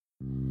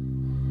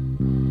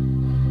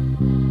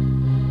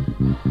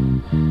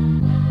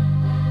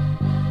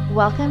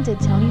Welcome to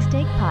Tony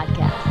Steak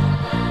Podcast.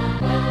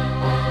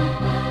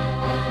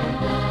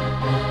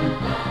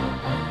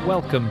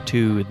 Welcome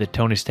to the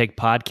Tony Steak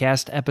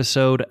Podcast,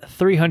 episode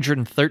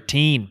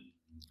 313.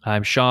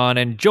 I'm Sean,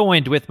 and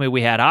joined with me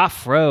we had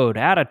Off-Road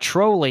out of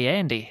Trolley,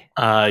 Andy.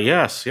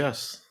 Yes.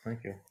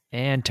 Thank you.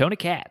 And Tony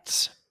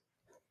Katz.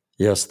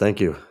 Yes, thank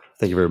you.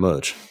 Thank you very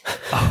much.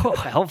 Oh,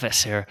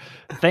 Elvis here.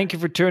 Thank you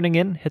for tuning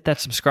in. Hit that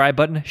subscribe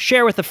button,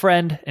 share with a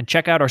friend, and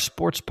check out our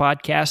sports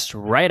podcast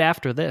right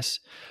after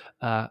this.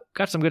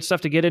 Got some good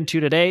stuff to get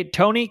into today.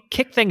 Tony,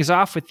 kick things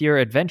off with your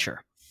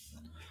adventure.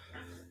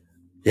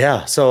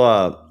 Yeah,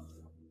 so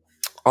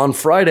on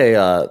Friday,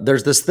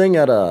 there's this thing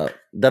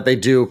that they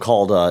do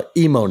called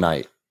Emo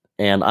Night,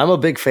 and I'm a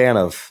big fan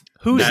of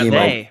Who's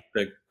they?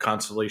 The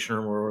Constellation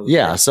Room? Or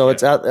yeah, so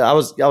it's at I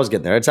was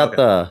getting there. It's at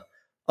the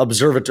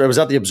observatory. It was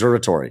at the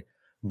observatory,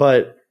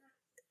 but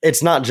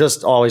it's not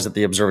just always at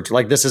the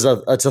observatory. Like it's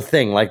a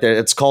thing. Like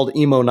it's called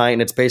Emo Night,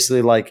 and it's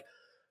basically like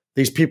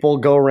these people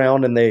go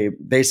around and they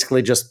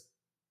basically just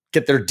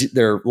get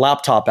their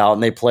laptop out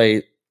and they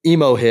play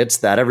emo hits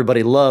that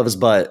everybody loves.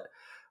 But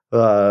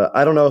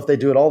I don't know if they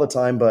do it all the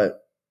time, but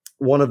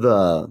one of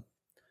the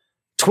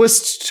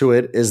twists to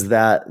it is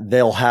that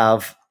they'll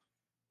have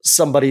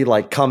somebody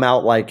like come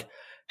out like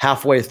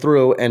halfway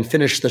through and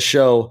finish the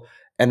show,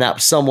 and that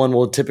someone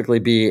will typically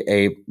be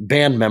a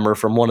band member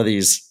from one of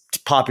these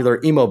popular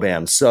emo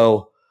bands.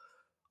 So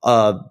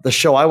the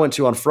show I went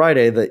to on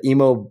Friday,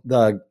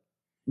 the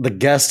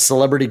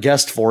celebrity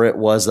guest for it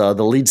was the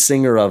lead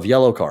singer of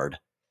Yellowcard.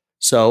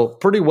 So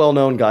pretty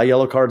well-known guy.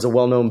 Yellowcard's a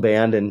well-known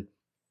band, and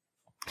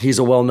he's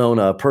a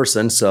well-known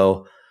person.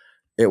 So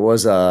it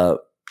was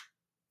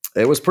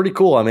pretty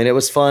cool. I mean, it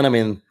was fun. I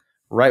mean,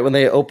 right when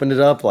they opened it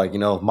up, like,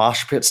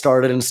 mosh pit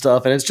started and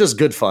stuff, and it's just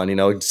good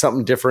fun,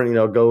 something different,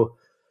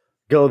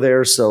 go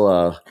there.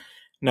 So,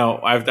 no,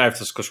 I have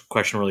this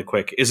question really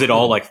quick. Is it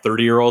all like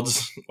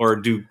 30-year-olds or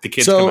do the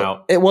kids come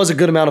out? It was a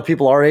good amount of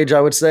people our age,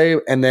 I would say.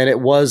 And then it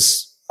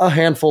was a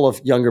handful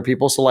of younger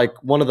people. So like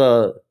one of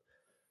the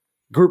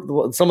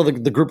group, some of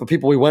the group of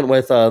people we went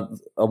with,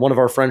 one of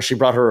our friends, she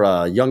brought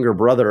her younger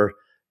brother,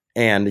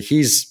 and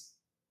he's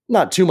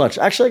not too much.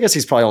 Actually, I guess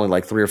he's probably only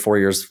like 3 or 4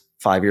 years,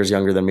 5 years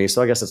younger than me.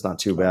 So I guess it's not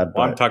too bad.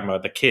 Well, I'm talking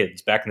about the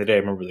kids. Back in the day, I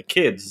remember the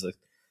kids, like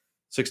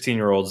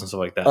 16-year-olds and stuff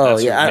like that. Oh,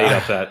 That's yeah. Made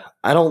up that.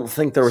 I don't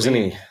think there was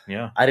any.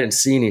 Yeah. I didn't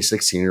see any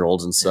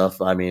 16-year-olds and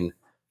stuff. I mean,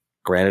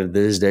 granted,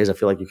 these days, I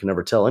feel like you can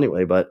never tell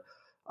anyway. But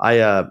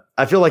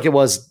I feel like it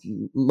was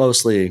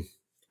mostly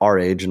our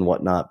age and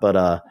whatnot.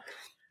 But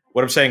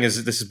what I'm saying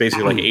is this is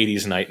basically like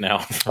 80s night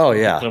now. Oh,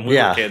 yeah. When we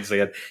were kids,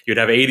 you'd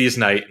have 80s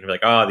night and be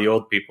like, the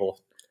old people.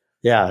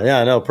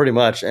 Yeah, no, pretty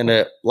much.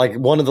 And like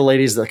one of the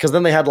ladies, because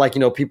then they had like,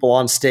 people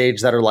on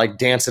stage that are like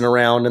dancing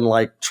around and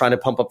like trying to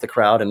pump up the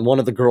crowd. And one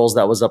of the girls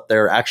that was up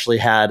there actually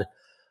had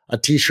a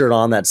t-shirt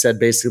on that said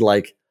basically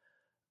like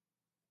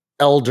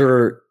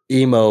elder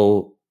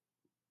emo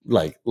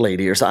like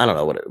lady or something. I don't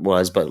know what it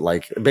was, but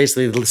like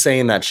basically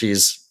saying that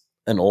she's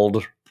an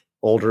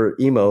older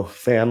emo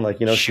fan. Like,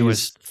 she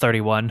was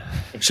 31.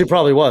 She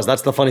probably was.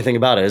 That's the funny thing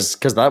about it, is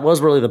because that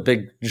was really the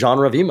big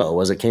genre of emo,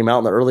 was it came out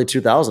in the early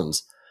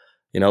 2000s.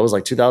 It was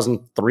like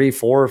 2003,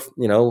 4,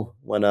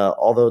 when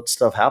all that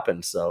stuff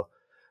happened. So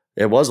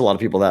it was a lot of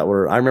people that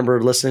were, I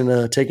remember listening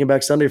to Taking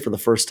Back Sunday for the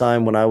first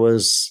time when I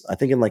was, I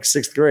think in like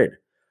 6th grade.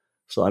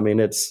 So, I mean,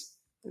 it's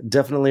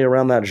definitely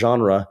around that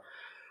genre,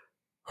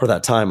 or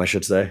that time, I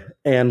should say.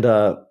 And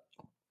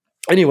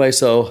anyway,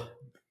 so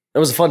it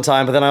was a fun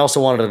time. But then I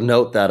also wanted to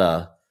note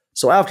that,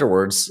 so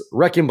afterwards,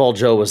 Wrecking Ball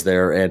Joe was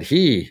there, and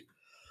he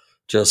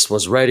just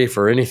was ready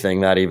for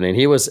anything that evening.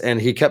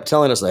 He kept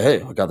telling us, like,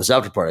 hey, I got this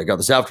after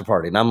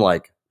party. And I'm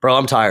like, bro,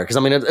 I'm tired. Cause I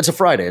mean, it's a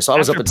Friday. So I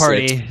was up at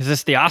 6. Is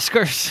this the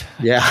Oscars?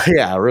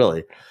 Yeah,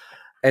 really.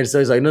 And so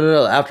he's like,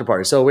 no, after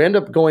party. So we end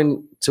up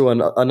going to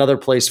another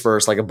place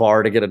first, like a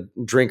bar, to get a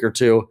drink or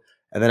two.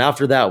 And then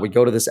after that, we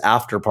go to this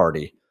after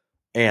party,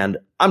 and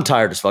I'm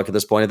tired as fuck at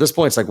this point. At this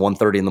point, it's like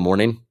 1:30 in the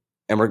morning.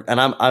 And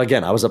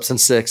I was up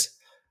since 6.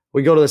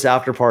 We go to this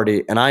after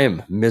party, and I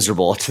am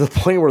miserable to the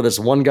point where this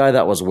one guy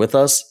that was with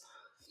us,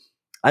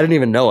 I didn't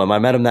even know him. I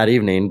met him that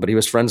evening, but he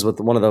was friends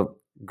with one of the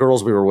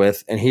girls we were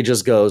with. And he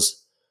just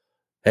goes,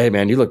 hey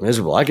man, you look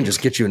miserable. I can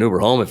just get you an Uber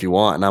home if you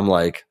want. And I'm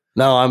like,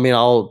 no, I mean,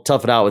 I'll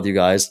tough it out with you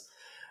guys.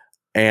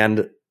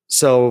 And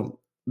so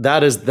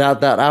that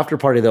after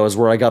party though, is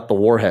where I got the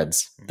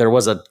Warheads. There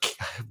was a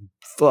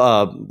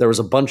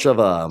bunch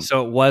of,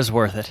 so it was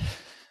worth it.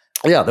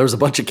 Yeah, there was a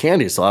bunch of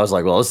candy. So I was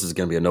like, well, this is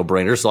going to be a no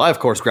brainer. So I of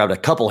course grabbed a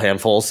couple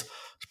handfuls,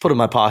 put it in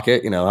my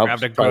pocket,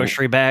 grabbed a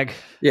grocery bag.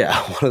 Yeah,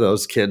 one of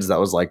those kids that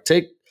was like,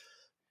 take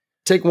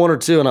 1 or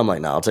 2. And I'm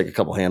like, no, I'll take a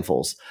couple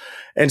handfuls.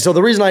 And so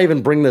the reason I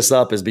even bring this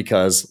up is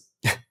because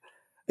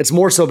it's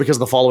more so because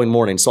the following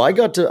morning. So I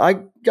got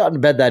in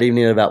bed that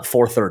evening at about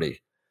 4:30,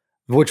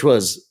 which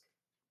was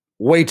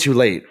way too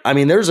late. I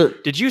mean,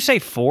 Did you say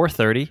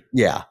 4:30?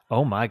 Yeah.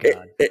 Oh my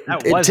God.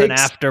 That was an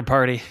after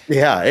party.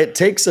 Yeah. It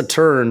takes a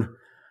turn,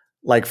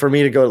 like for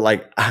me to go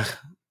like,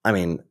 I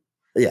mean,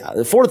 Yeah,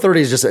 4:30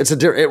 is just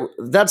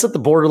that's at the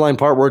borderline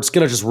part where it's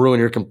gonna just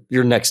ruin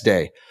your next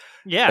day.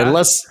 Yeah.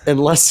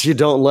 Unless you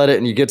don't let it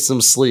and you get some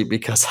sleep,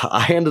 because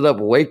I ended up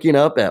waking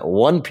up at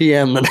 1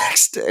 p.m. the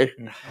next day.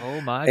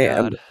 Oh my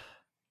And God.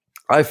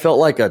 I felt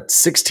like a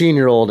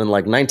 16-year-old in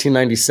like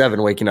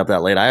 1997 waking up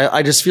that late.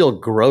 I just feel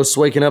gross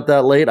waking up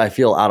that late. I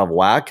feel out of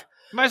whack.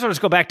 Might as well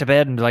just go back to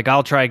bed and be like,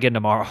 I'll try again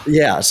tomorrow.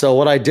 Yeah. So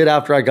what I did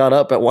after I got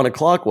up at 1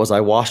 o'clock was I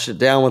washed it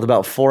down with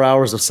about 4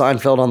 hours of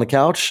Seinfeld on the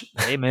couch.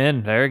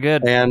 Amen. Very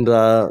good. And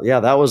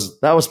that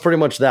was pretty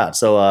much that.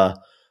 So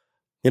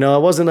it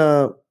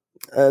wasn't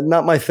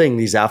not my thing,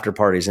 these after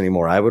parties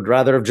anymore. I would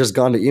rather have just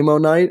gone to emo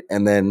night,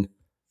 and then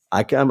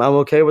I'm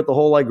okay with the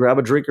whole like grab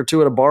a drink or two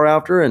at a bar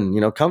after,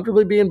 and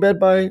comfortably be in bed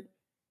by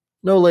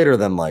no later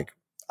than like,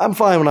 I'm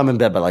fine when I'm in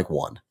bed by like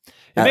 1.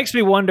 It makes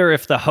me wonder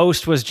if the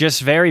host was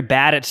just very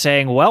bad at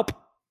saying, "Welp,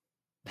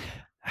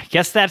 I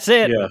guess that's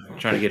it." Yeah,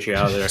 trying to get you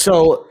out of there.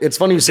 So it's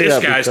funny you say This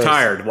that. guy's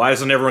tired. Why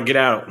doesn't everyone get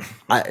out?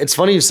 It's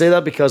funny you say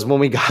that, because when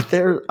we got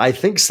there, I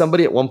think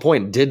somebody at one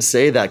point did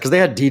say that, because they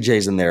had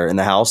DJs in there in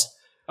the house.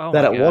 Oh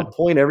That my at God. one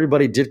point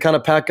everybody did kind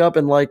of pack up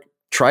and like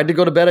tried to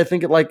go to bed, I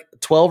think at like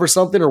 12 or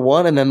something or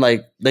 1, and then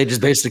like they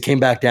just basically came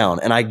back down.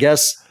 And I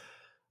guess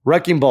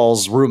Wrecking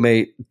Ball's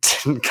roommate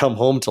didn't come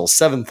home till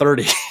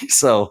 7:30.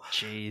 So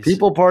Jeez.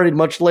 people partied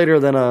much later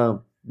than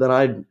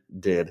I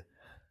did.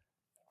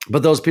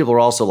 But those people are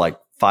also like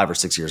 5 or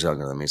 6 years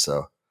younger than me,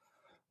 so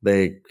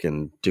they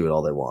can do it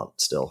all they want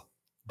still.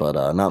 But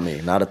not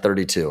me. Not at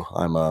 32.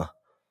 I'm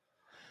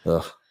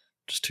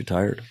just too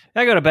tired.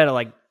 I go to bed at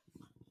like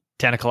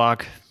 10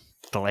 o'clock,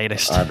 the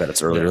latest. I bet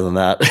it's earlier than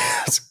that.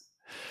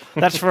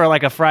 That's for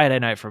like a Friday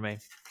night for me.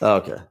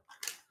 Okay.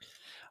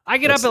 I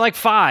get up at like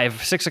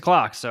 5, 6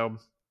 o'clock, so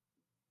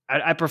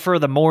I prefer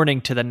the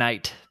morning to the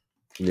night.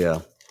 Yeah.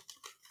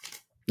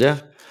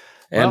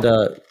 And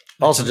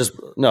also just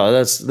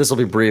this will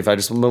be brief. I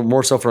just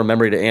more so for a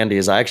memory to Andy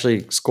is I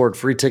actually scored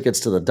free tickets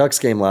to the Ducks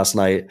game last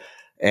night,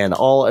 and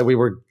we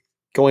were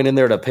going in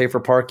there to pay for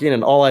parking,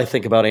 and all I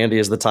think about Andy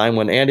is the time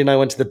when Andy and I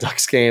went to the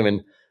Ducks game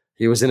and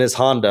he was in his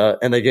Honda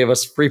and they gave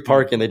us free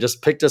parking. They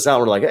just picked us out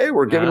and were like, "Hey,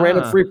 we're giving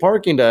random free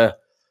parking to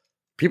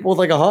people with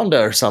like a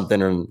Honda or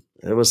something." And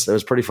it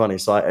was pretty funny.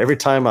 So every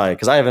time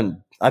because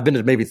I've been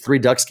to maybe 3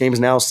 Ducks games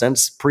now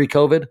since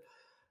pre-COVID,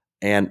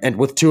 and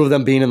with 2 of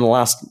them being in the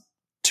last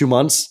 2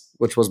 months,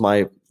 which was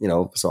my,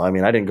 so I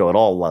mean, I didn't go at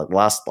all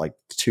last like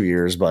 2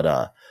 years,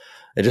 but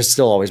it just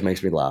still always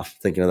makes me laugh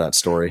thinking of that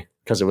story,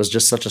 because it was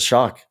just such a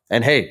shock.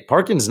 And hey,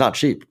 parking's not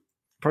cheap.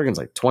 Parking's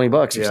like $20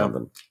 or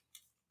something.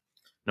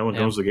 No one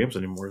knows the games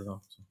anymore,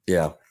 though.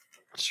 Yeah.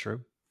 That's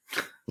true.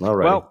 All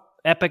right. Well,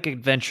 epic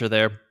adventure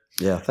there.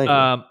 Yeah. Thank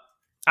you.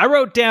 I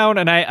wrote down,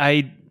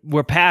 and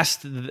we're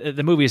past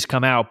the movie has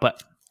come out,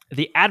 but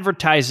the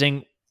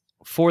advertising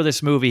for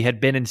this movie had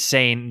been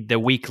insane the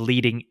week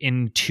leading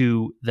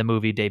into the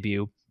movie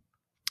debut.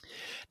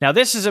 Now,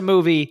 this is a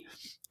movie,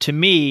 to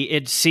me,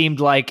 it seemed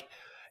like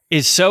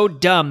is so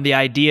dumb, the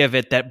idea of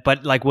it,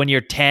 but like when you're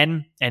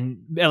 10, and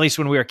at least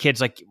when we were kids,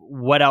 like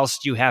what else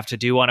do you have to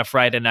do on a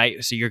Friday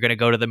night? So you're going to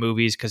go to the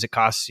movies because it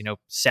costs,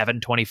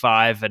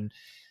 $7.25, and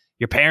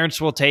your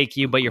parents will take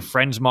you, but your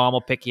friend's mom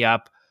will pick you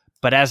up.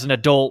 But as an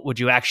adult, would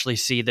you actually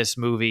see this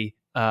movie?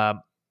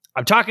 I'm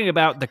talking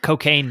about The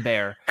Cocaine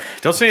Bear.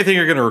 Don't say anything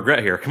you're going to regret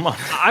here. Come on.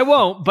 I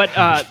won't, but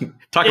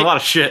Talk a lot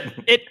of shit.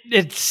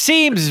 It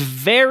seems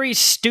very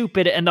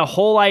stupid, and the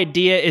whole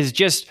idea is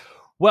just,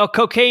 well,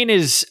 cocaine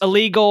is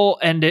illegal,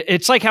 and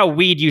it's like how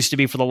weed used to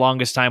be for the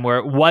longest time, where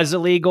it was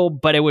illegal,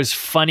 but it was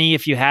funny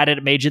if you had it.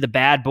 It made you the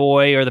bad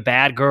boy or the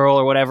bad girl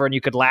or whatever, and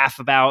you could laugh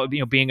about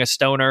being a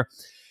stoner.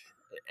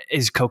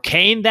 Is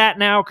cocaine that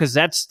now? Because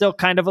that's still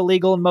kind of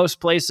illegal in most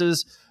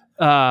places.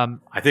 I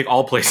think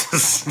all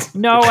places.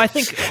 No, I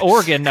think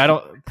Oregon.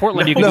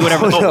 Portland. You can do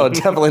whatever. No,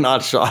 definitely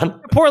not,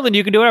 Sean. Portland,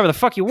 you can do whatever the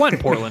fuck you want in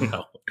Portland.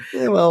 No.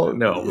 Yeah, well,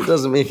 No. it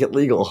doesn't make it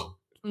legal.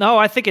 No,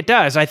 I think it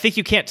does. I think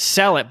you can't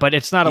sell it, but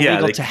it's not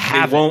illegal to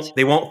have it.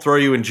 They won't throw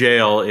you in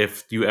jail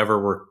if you ever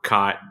were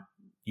caught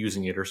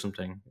using it or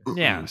something.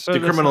 Yeah, so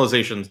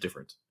decriminalization is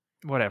different.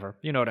 Whatever,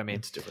 you know what I mean.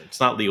 It's different. It's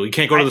not legal. You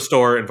can't go to the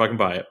store and fucking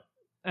buy it.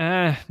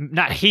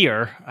 Not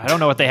here. I don't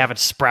know what they have at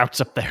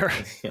Sprouts up there.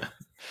 Yeah.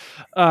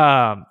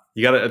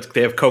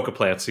 They have coca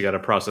plants. You got to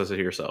process it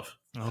yourself.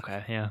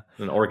 Okay, yeah.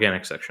 An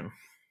organic section.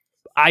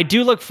 I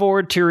do look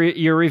forward to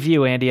your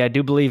review, Andy. I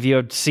do believe you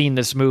have seen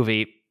this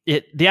movie.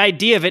 The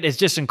idea of it is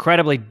just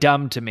incredibly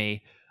dumb to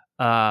me.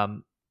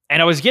 And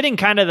I was getting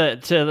kind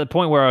of to the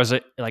point where I was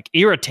like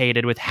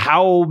irritated with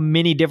how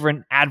many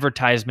different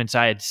advertisements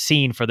I had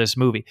seen for this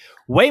movie.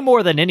 Way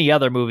more than any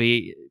other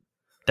movie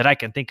that I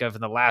can think of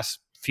in the last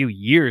few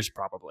years,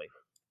 probably.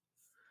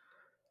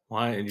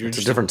 Why? It's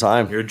a different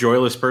time. You're a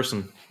joyless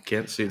person.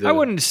 Can't see the. I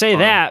wouldn't say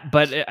that,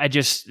 but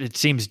it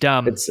seems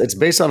dumb. It's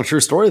based on a true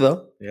story,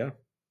 though. Yeah.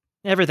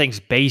 Everything's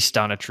based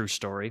on a true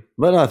story.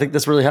 But no, I think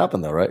this really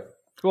happened, though, right?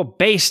 Well,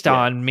 based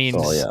on means,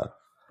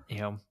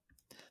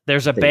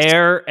 there's a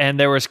bear and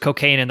there was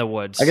cocaine in the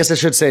woods. I guess I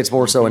should say it's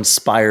more so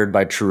inspired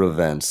by true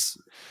events,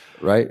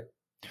 right?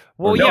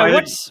 Well, No,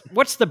 yeah.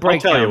 What's the I'll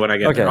breakdown? tell you when I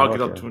get there. Okay.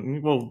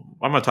 I'm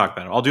going to talk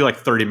about it. I'll do like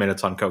 30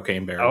 minutes on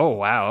Cocaine Bear. Oh,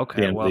 wow. At the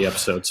Okay. end Well, of the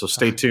episode, so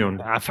stay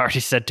tuned. I've already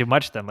said too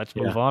much. Then let's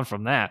move on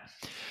from that.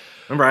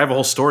 Remember, I have a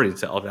whole story to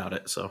tell about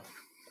it. So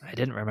I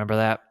didn't remember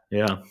that.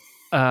 yeah,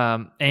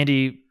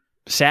 Andy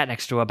sat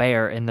next to a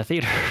bear in the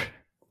theater.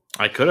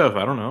 I could have.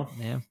 I don't know.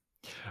 Yeah.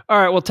 All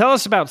right. Well, tell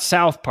us about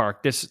South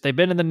Park. They've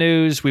been in the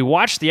news. We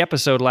watched the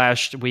episode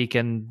last week,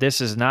 and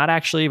this is not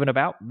actually even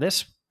about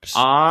this.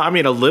 I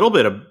mean, a little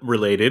bit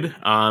related.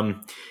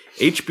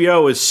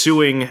 HBO is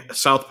suing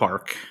South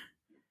Park.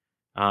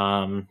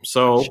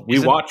 So we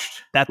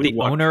watched. That the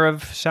owner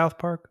of South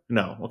Park?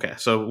 No. Okay.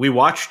 So we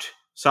watched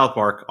South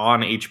Park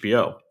on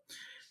HBO.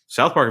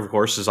 South Park, of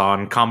course, is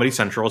on Comedy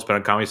Central. It's been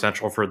on Comedy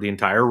Central for the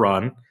entire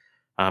run.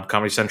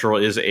 Comedy Central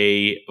is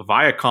a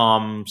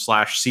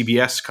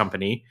Viacom/CBS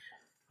company,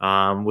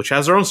 which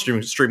has their own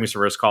streaming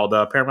service called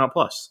Paramount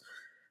Plus.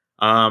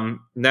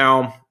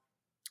 Now,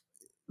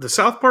 the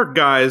South Park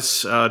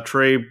guys,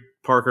 Trey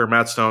Parker,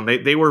 Matt Stone,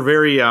 they were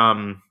very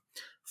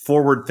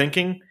forward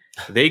thinking.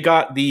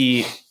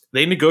 They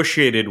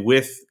negotiated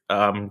with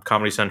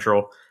Comedy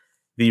Central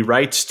the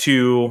rights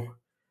to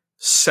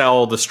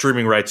sell the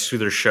streaming rights to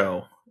their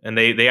show, and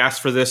they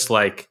asked for this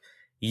like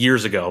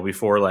years ago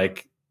before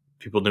like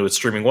people knew what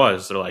streaming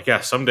was. They're like,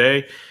 yeah,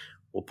 someday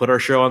we'll put our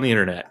show on the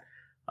internet.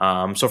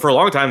 So for a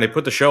long time, they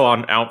put the show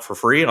out for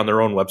free on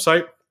their own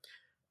website.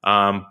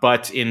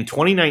 But in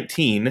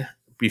 2019,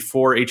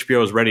 before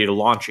HBO was ready to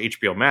launch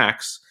HBO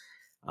Max,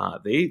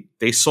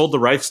 they sold the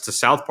rights to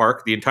South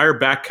Park, the entire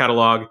back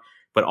catalog,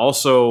 but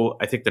also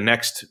I think the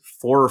next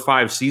 4 or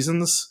 5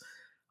 seasons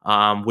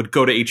would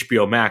go to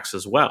HBO Max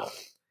as well.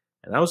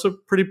 And that was a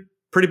pretty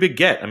big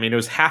get. I mean, it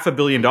was $500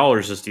 million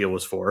this deal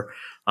was for.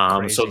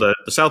 So the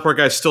South Park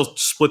guys still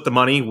split the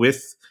money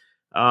with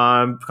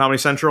Comedy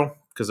Central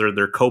because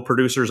they're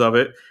co-producers of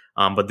it.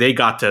 But they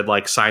got to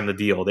like sign the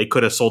deal. They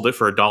could have sold it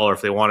for $1 if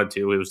they wanted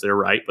to. It was their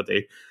right, but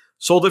they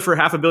sold it for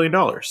 $500 million.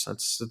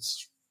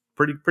 That's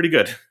pretty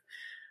good.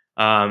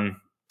 And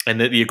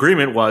the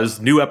agreement was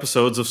new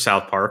episodes of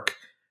South Park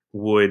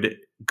would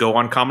go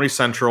on Comedy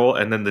Central,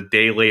 and then the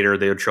day later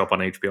they would show up on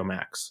HBO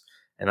Max.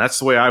 And that's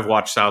the way I've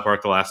watched South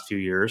Park the last few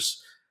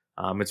years.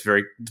 It's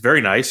very,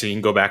 very nice, and you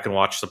can go back and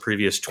watch the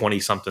previous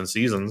 20-something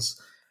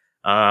seasons.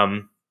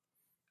 But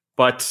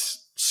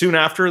soon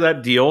after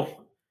that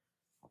deal,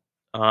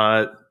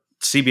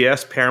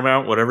 CBS,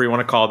 Paramount, whatever you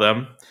want to call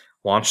them,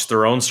 launched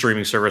their own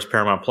streaming service,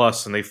 Paramount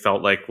Plus, and they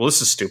felt like, well,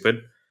 this is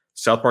stupid.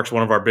 South Park's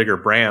one of our bigger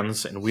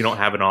brands, and we don't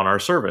have it on our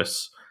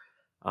service.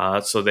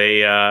 So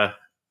they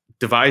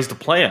devised a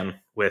plan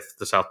with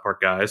the South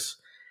Park guys,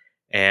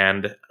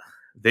 and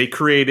they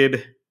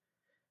created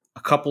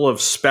a couple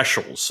of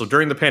specials. So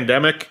during the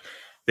pandemic,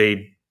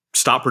 they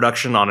stopped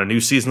production on a new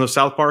season of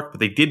South Park, but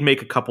they did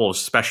make a couple of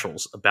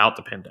specials about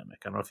the pandemic.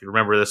 I don't know if you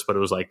remember this, but it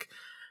was like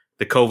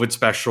the COVID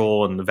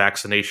special and the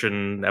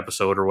vaccination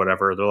episode or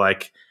whatever. They're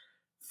like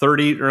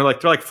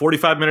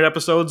 45-minute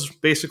episodes,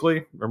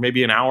 basically, or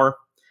maybe an hour.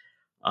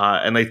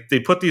 And they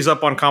put these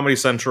up on Comedy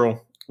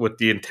Central with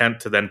the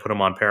intent to then put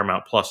them on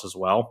Paramount Plus as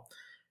well.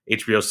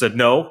 HBO said,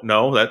 no,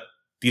 that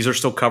these are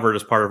still covered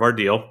as part of our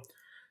deal.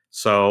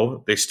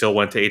 So they still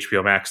went to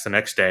HBO Max the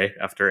next day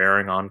after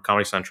airing on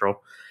Comedy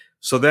Central.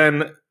 So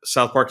then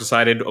South Park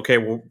decided, okay,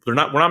 well, we're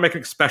not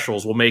making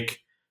specials. We'll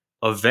make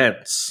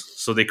events.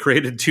 So they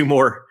created 2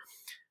 more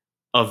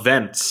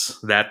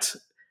events that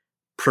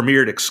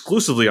premiered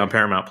exclusively on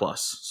Paramount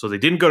Plus. So they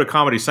didn't go to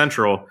Comedy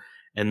Central,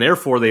 and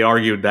therefore they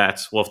argued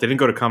that, well, if they didn't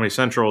go to Comedy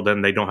Central,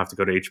 then they don't have to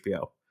go to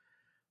HBO.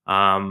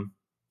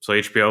 So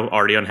HBO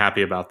already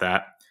unhappy about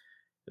that.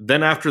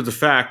 Then after the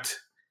fact,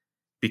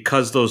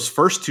 because those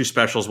first 2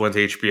 specials went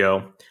to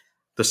HBO,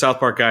 the South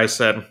Park guys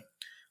said,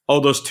 oh,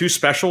 those 2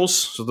 specials,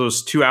 so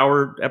those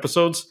 2-hour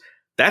episodes,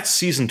 that's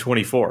season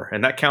 24,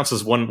 and that counts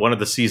as one of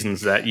the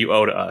seasons that you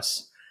owe to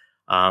us.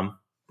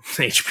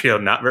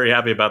 HBO not very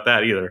happy about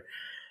that either.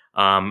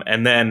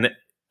 And then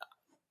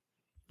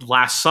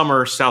last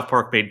summer, South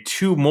Park made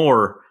 2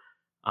 more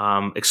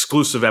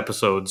exclusive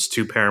episodes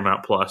to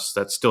Paramount Plus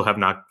that still have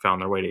not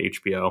found their way to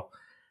HBO.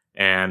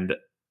 And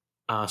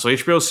so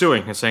HBO is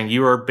suing and saying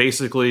you are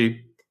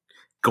basically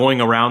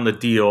going around the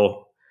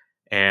deal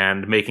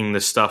and making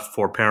this stuff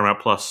for Paramount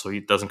Plus so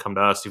it doesn't come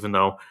to us, even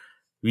though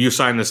you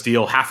signed this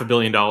deal, $500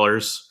 million.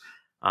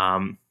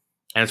 And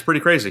it's pretty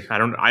crazy.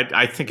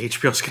 I think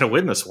HBO is going to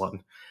win this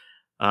one.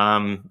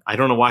 I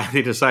don't know why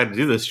they decided to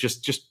do this.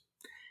 Just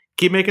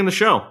keep making the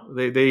show.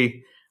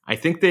 I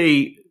think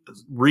they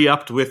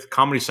re-upped with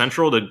Comedy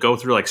Central to go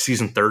through like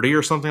season 30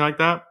 or something like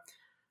that.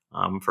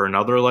 For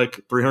another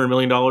like $300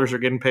 million they're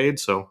getting paid.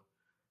 So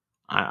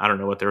I don't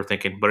know what they were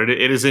thinking, but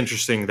it is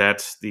interesting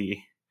that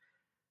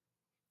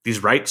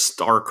these rights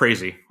are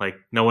crazy. Like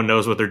no one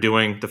knows what they're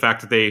doing. The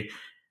fact that they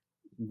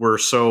were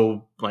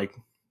so like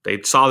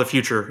they saw the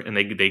future and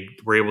they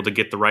were able to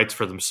get the rights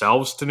for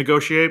themselves to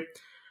negotiate,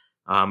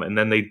 and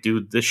then they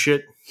do this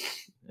shit.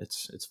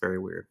 It's very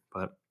weird,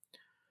 but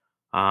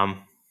I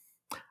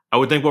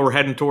would think what we're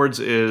heading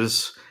towards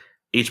is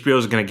HBO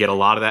is going to get a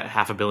lot of that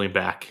 $500 million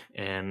back,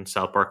 and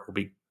South Park will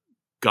be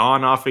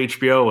gone off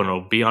HBO and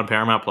it'll be on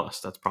Paramount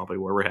Plus. That's probably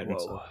where we're heading.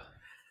 So,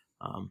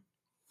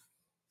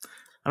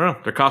 I don't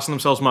know. They're costing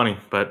themselves money,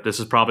 but this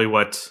is probably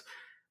what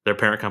their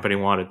parent company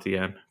wanted at the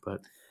end.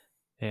 But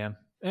yeah,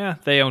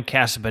 they own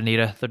Casa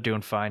Bonita. They're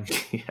doing fine.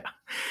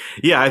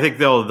 yeah, I think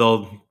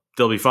they'll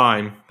be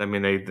fine. I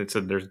mean, they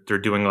said they're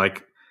doing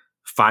like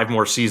 5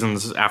 more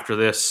seasons after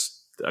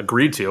this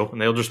agreed to,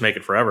 and they'll just make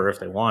it forever if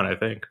they want, I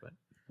think. But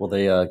will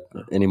they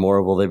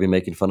anymore? Will they be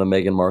making fun of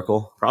Meghan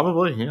Markle?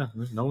 Probably, yeah.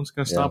 No one's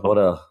going to stop them.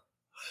 What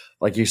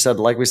like we said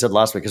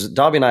last week, because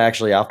Dobby and I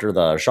actually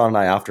Sean and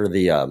I after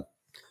the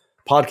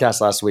podcast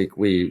last week,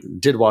 we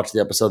did watch the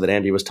episode that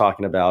Andy was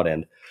talking about,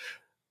 and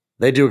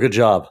they do a good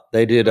job.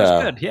 They did.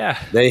 Good, yeah.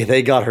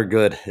 They got her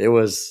good. It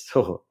was.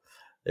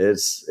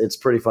 It's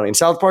pretty funny. And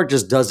South Park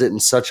just does it in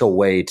such a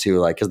way too,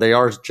 like, because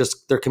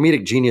they're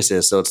comedic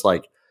geniuses. So it's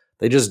like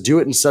they just do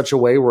it in such a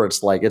way where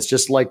it's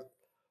just like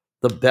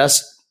the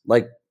best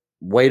like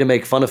way to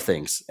make fun of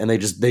things, and they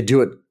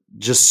do it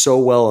just so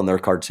well in their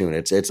cartoon.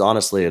 It's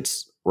honestly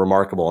it's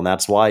remarkable, and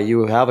that's why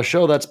you have a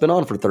show that's been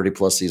on for 30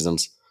 plus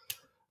seasons.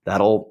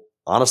 That'll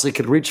honestly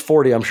could reach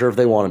 40, I'm sure, if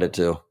they wanted it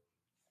to.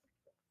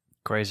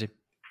 Crazy.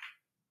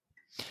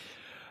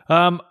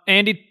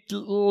 Andy,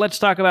 let's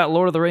talk about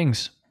Lord of the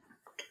Rings.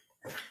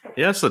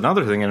 Yeah, that's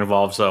another thing that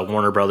involves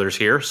Warner Brothers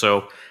here.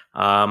 So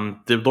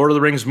the Lord of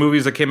the Rings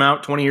movies that came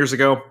out 20 years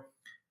ago,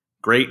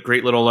 great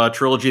little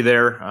trilogy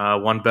there.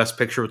 Won Best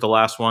Picture with the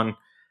last one.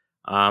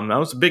 That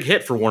was a big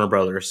hit for Warner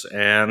Brothers,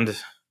 and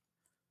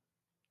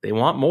they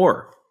want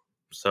more.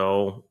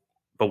 So,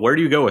 but where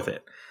do you go with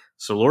it?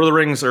 So Lord of the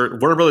Rings, or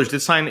Warner Brothers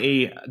did sign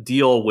a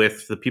deal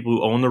with the people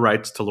who own the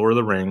rights to Lord of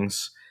the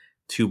Rings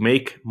to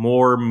make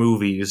more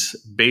movies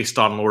based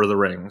on Lord of the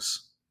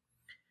Rings.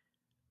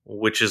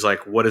 Which is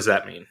like, what does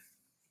that mean?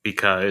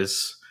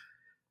 Because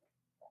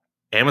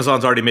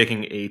Amazon's already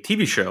making a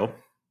TV show.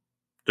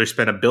 They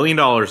spent $1 billion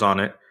on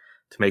it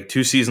to make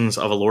 2 seasons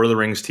of a Lord of the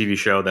Rings TV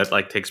show that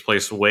like takes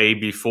place way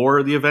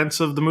before the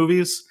events of the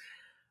movies.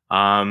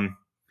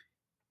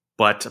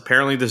 But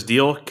apparently this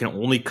deal can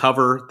only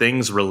cover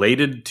things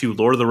related to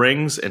Lord of the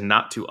Rings and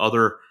not to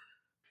other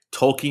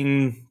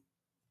Tolkien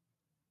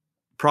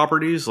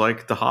properties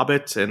like The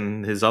Hobbit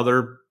and his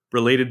other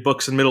related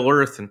books in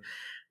Middle-earth. And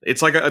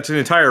it's an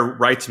entire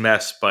rights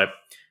mess, but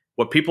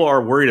what people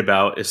are worried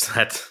about is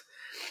that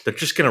they're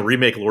just going to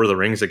remake Lord of the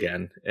Rings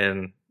again.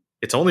 And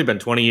it's only been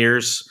 20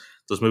 years.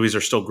 Those movies are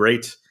still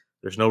great.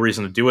 There's no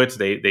reason to do it.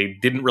 They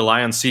didn't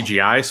rely on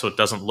CGI, so it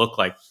doesn't look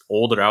like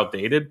old or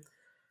outdated.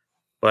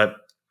 But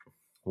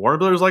Warner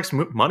Brothers likes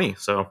money,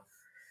 so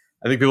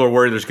I think people are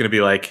worried there's going to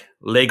be like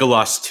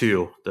Legolas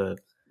 2,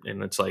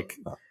 and it's like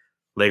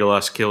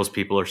Legolas kills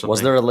people or something.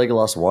 Was there a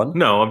Legolas 1?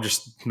 No, I'm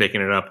just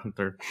making it up.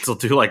 They'll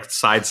do like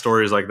side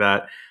stories like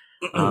that.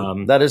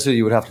 That is who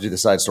you would have to do the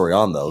side story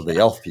on, though, the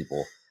elf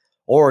people.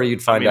 Or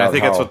you'd find out. I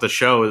think that's what the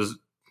show is.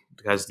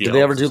 Did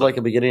they ever do like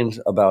a beginning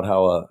about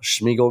how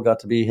Schmeagol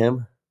got to be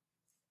him?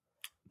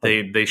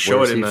 They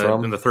show it in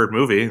the third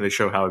movie. They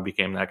show how he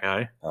became that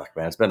guy. Oh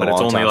man, it's been a long time.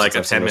 But it's only like a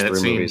 10-minute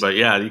scene. Movies. But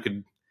yeah, you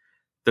could.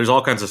 There's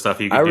all kinds of stuff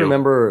you could do. I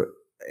remember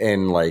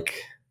in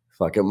like.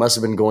 It must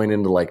have been going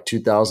into like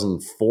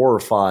 2004 or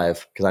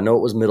 5 because I know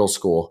it was middle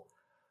school.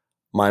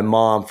 My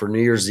mom for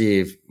New Year's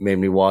Eve made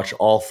me watch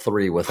all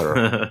 3 with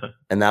her,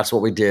 and that's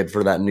what we did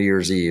for that New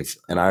Year's Eve.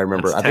 And I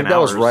remember, I think that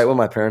was right when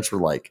my parents were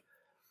like,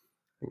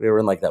 we were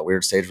in like that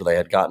weird stage where they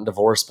had gotten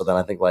divorced. But then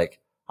I think like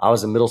I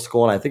was in middle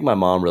school, and I think my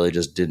mom really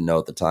just didn't know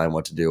at the time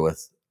what to do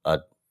with. I'm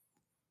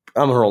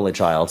her only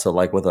child, so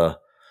like with a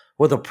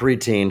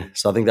preteen.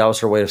 So I think that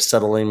was her way of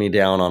settling me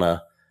down on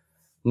a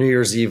New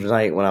Year's Eve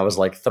night when I was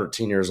like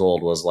 13 years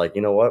old. Was like,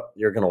 you know what?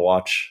 You're going to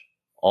watch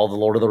all the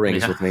Lord of the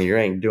Rings with me. You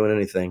ain't doing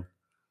anything.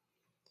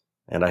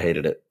 And I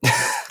hated it.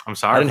 I'm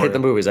sorry. I didn't hate the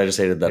movies. I just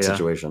hated that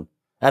situation.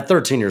 At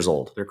 13 years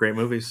old. They're great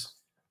movies.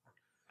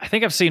 I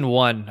think I've seen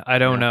one. I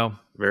don't know.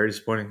 Very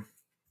disappointing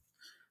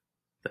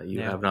that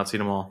you have not seen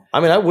them all. I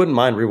mean, I wouldn't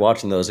mind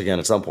rewatching those again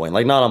at some point.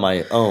 Like not on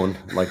my own,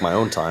 like my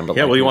own time. But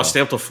yeah, like, well, you want to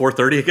stay up till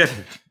 4:30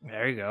 again?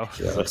 There you go.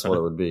 Yeah, that's what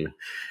it would be.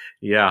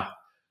 Yeah.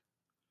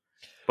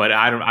 But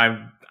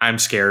I'm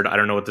scared. I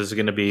don't know what this is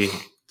going to be.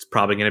 It's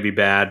probably going to be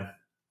bad.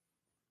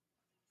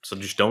 So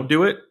just don't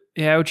do it.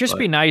 Yeah, it would just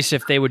be nice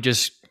if they would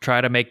just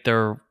try to make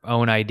their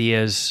own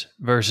ideas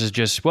versus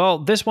just, well,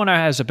 this one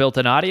has a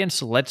built-in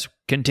audience. Let's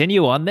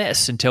continue on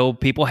this until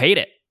people hate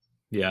it.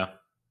 Yeah.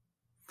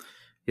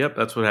 Yep,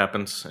 that's what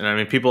happens. And I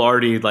mean, people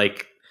already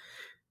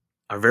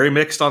are very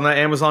mixed on that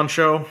Amazon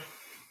show.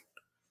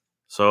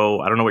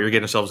 So I don't know what you're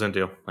getting yourselves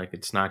into. Like,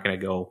 it's not going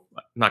to go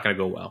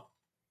well.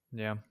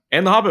 Yeah.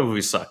 And the Hobbit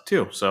movies suck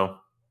too. So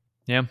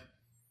yeah.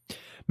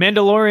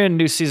 Mandalorian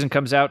new season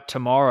comes out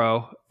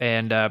tomorrow,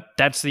 and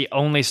that's the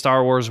only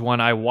Star Wars one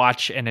I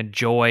watch and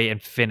enjoy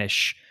and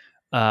finish.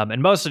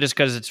 And mostly just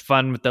because it's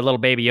fun with the little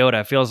baby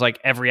Yoda. It feels like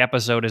every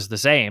episode is the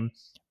same,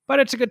 but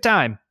it's a good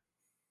time.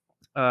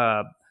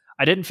 I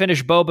didn't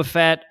finish Boba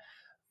Fett.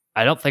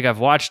 I don't think I've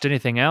watched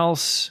anything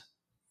else.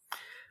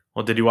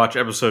 Well, did you watch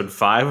episode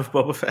 5 of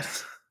Boba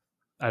Fett?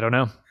 I don't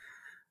know.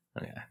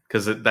 Yeah,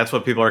 because that's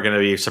what people are going to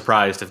be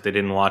surprised if they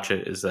didn't watch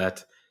it. Is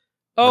that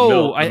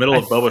Oh, the middle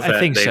of Boba Fett? I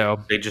think so.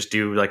 They just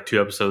do like 2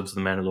 episodes of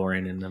The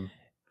Mandalorian in them.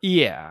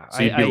 Yeah,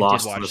 So you'd be I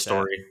lost did watch in the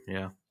story. that.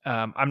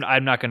 Yeah.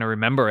 I'm not going to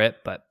remember it,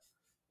 but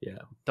Yeah.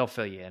 they'll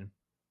fill you in.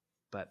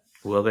 But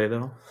Will they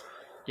though?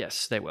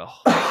 yes, they will.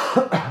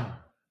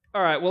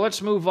 All right, well,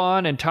 let's move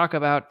on and talk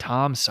about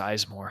Tom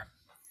Sizemore.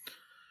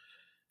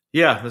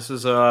 Yeah, this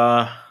is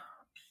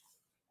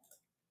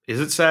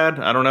it sad?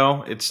 I don't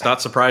know. It's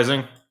not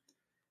surprising.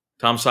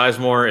 Tom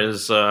Sizemore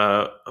is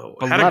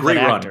had a great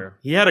actor. run.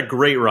 He had a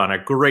great run,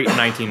 a great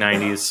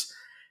 1990s,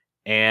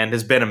 and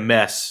has been a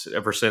mess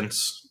ever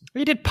since.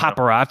 He did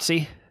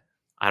Paparazzi.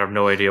 I have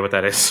no idea what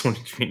that is when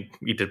you mean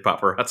he did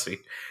Paparazzi.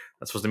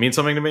 That's supposed to mean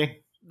something to me?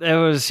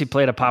 He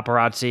played a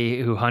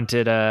paparazzi who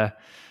hunted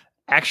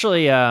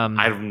actually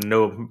I have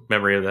no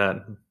memory of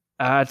that.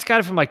 it's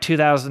got it from like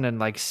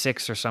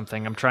 2006 or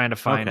something. I'm trying to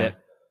find Okay. it.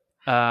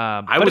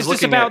 But was it's just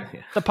looking about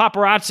at- the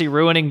paparazzi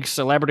ruining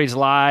celebrities'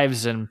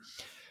 lives and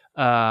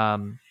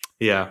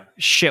Yeah,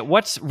 shit.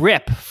 What's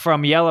Rip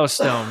from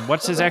Yellowstone?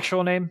 What's his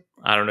actual name?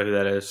 I don't know who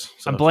that is.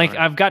 So I'm blank.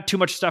 sorry. I've got too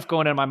much stuff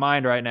going in my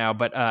mind right now,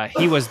 but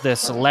he was the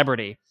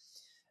celebrity,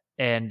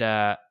 and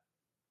I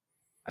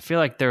feel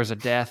like there was a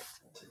death.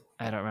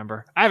 I don't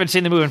remember. I haven't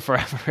seen the movie in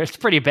forever. It's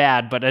pretty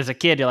bad, but as a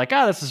kid, you're like,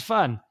 oh, this is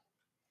fun.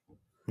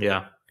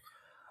 Yeah.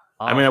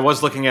 I mean, I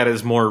was looking at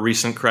his more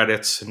recent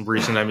credits, and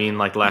recent, I mean,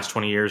 like the last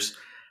 20 years.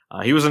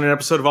 He was in an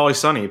episode of Always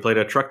Sunny. He played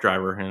a truck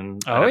driver,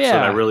 and Oh, episode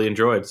yeah. I really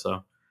enjoyed.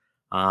 So,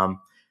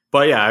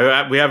 but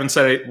yeah, we haven't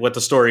said what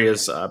the story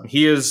is.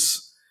 He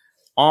is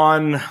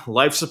on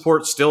life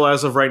support still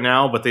as of right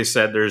now, but they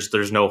said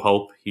there's no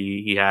hope.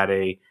 He had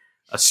a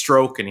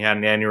stroke and he had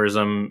an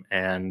aneurysm,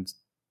 and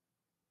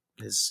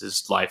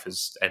his life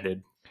is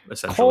ended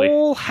essentially.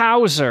 Cole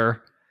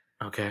Hauser,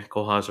 Okay,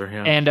 Cole Hauser.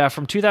 Yeah. and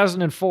from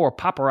 2004,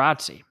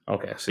 Paparazzi.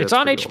 Okay, so It's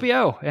on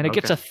HBO, and it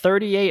gets Okay. a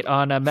 38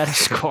 on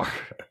Metascore.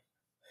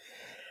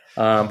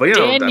 But you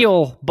know,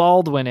 Daniel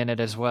Baldwin in it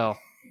as well.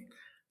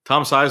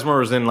 Tom Sizemore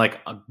was in like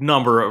a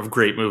number of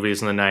great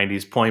movies in the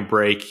 90s. Point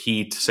Break,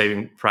 Heat,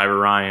 Saving Private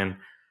Ryan.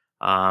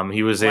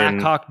 He was Black in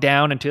Hawk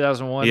Down in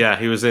 2001. Yeah,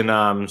 he was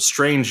in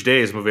Strange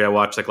Days, a movie I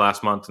watched like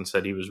last month and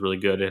said he was really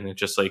good. And it's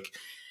just like,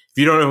 if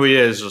you don't know who he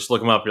is, just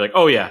look him up. You're like,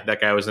 oh yeah, that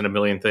guy was in a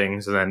million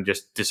things and then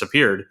just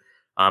disappeared.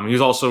 He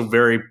was also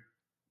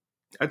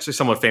I'd say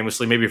somewhat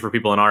famously, maybe for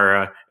people in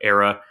our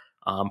era,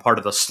 part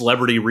of the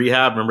Celebrity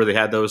Rehab. Remember they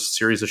had those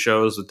series of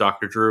shows with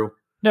Dr. Drew?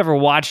 Never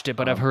watched it,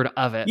 but I've heard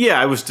of it.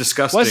 Yeah, it was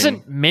disgusting.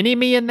 Wasn't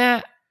Mini-Me in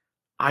that?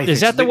 I Is think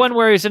that so. the one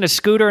where he's in a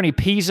scooter and he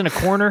pees in a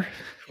corner?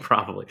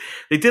 Probably.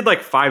 They did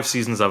like 5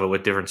 seasons of it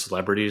with different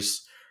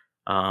celebrities.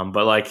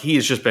 But like he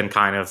has just been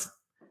kind of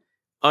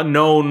a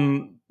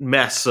known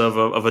mess of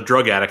a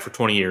drug addict for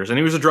 20 years. And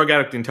he was a drug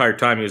addict the entire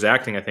time he was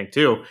acting, I think,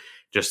 too.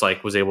 Just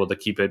like was able to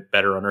keep it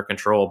better under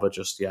control. But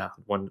just, yeah,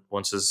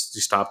 once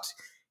he stopped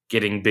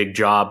getting big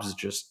jobs, it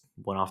just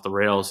went off the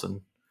rails. And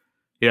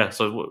yeah,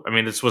 so, I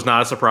mean, this was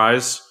not a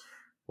surprise.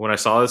 When I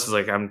saw this,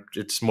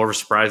 it's more of a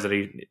surprise that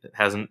he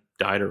hasn't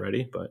died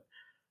already. But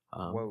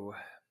Whoa.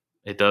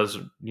 it does,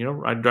 you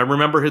know, I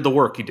remember the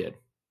work he did.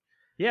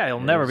 Yeah,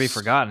 he'll never be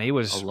forgotten. He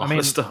was, A lot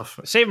of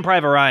stuff. Saving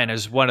Private Ryan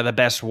is one of the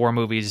best war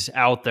movies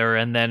out there,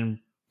 and then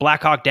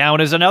Black Hawk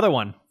Down is another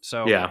one.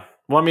 So Yeah.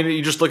 Well, I mean,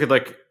 you just look at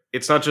like,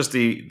 it's not just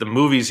the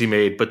movies he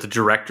made, but the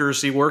directors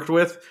he worked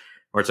with,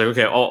 where it's like,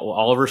 okay,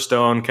 Oliver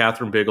Stone,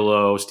 Catherine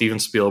Bigelow, Steven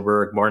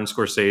Spielberg, Martin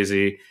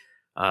Scorsese,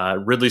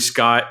 Ridley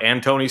Scott,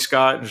 and Tony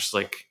Scott. And just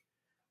like,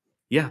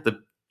 yeah,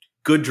 the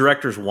good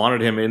directors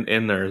wanted him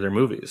in their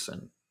movies.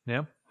 And,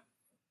 yeah.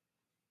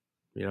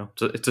 you know,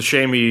 it's a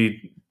shame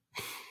he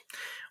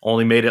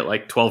only made it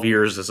like 12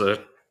 years as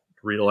a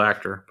real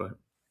actor. But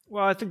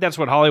Well, I think that's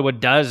what Hollywood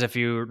does if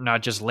you're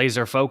not just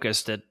laser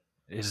focused. It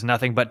is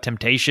nothing but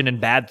temptation and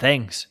bad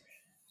things.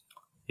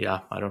 yeah,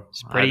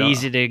 It's pretty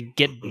easy to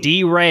get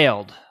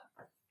derailed.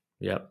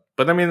 Yeah.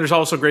 But I mean, there's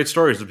also great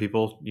stories of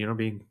people, you know,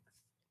 being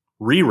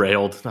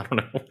re-railed. I don't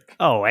know.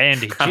 Oh,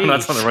 Andy, I'm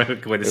not geez. the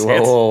right way to say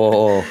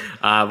Whoa. it.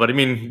 But I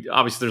mean,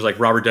 obviously, there's like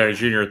Robert Downey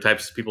Jr.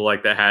 types of people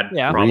like that had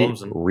Yeah.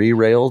 problems. And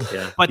Re-railed?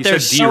 yeah, But he they're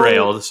said so-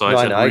 derailed, so I No,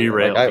 said know.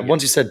 re-railed.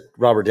 Once you said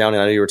Robert Downey,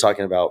 I knew you were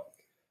talking about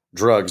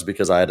drugs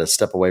because I had to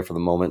step away for the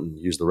moment and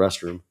use the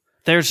restroom.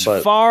 There's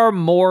But- far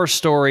more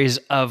stories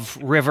of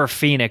River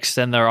Phoenix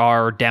than there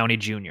are Downey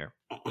Jr.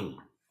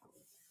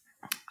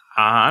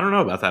 I don't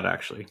know about that,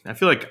 actually. I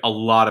feel like a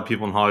lot of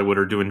people in Hollywood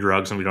are doing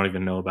drugs and we don't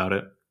even know about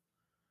it.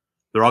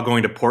 They're all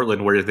going to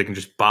Portland where they can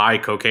just buy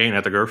cocaine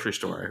at the grocery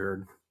store, I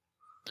heard.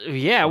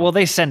 Yeah, well,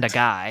 they send a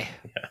guy.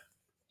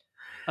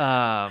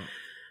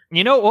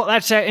 You know, well,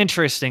 that's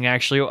interesting,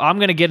 actually. I'm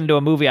going to get into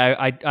a movie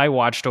I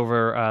watched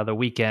over the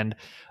weekend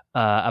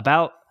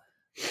about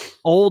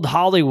old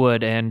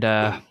Hollywood, and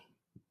I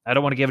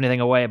don't want to give anything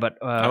away, but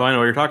I know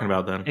what you're talking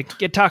about then.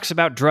 it talks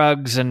about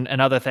drugs and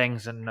other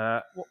things, and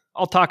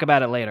I'll talk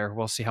about it later.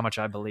 We'll see how much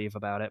I believe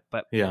about it,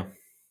 but Yeah.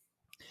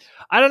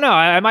 I don't know.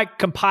 I might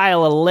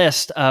compile a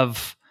list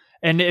of,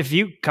 and if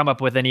you come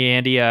up with any,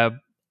 Andy,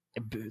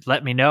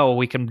 let me know.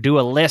 We can do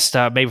a list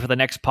maybe for the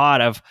next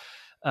pod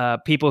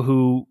of people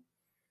who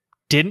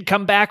didn't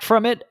come back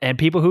from it and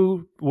people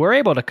who were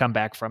able to come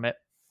back from it.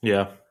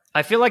 Yeah.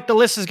 I feel like the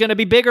list is going to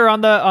be bigger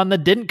on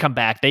the didn't come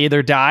back. They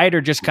either died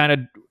or just kind of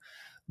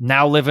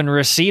now live in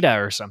Reseda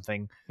or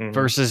something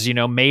versus,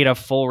 made a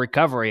full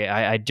recovery.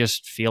 I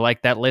just feel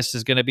like that list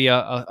is going to be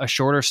a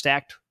shorter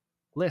stacked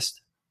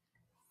list.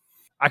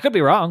 I could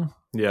be wrong.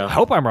 Yeah. I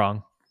hope I'm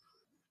wrong.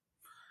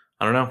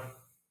 I don't know.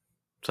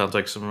 Sounds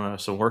like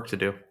some work to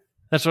do.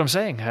 That's what I'm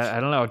saying. I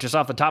don't know. Just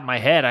off the top of my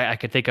head, I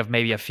could think of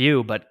maybe a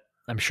few, but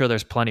I'm sure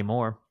there's plenty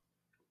more.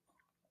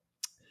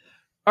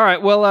 All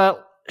right.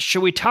 Well,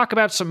 should we talk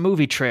about some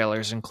movie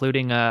trailers,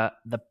 including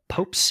The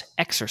Pope's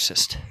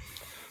Exorcist?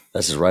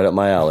 This is right up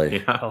my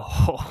alley. Yeah.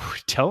 Oh,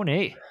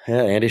 Tony.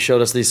 Yeah, Andy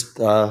showed us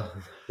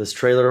this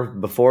trailer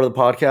before the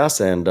podcast,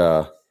 and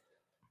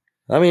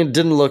it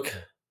didn't look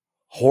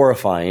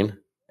horrifying,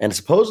 and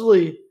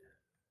supposedly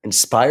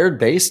inspired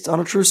based on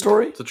a true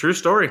story. It's a true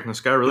story.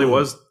 This guy really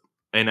was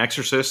an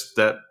exorcist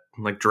that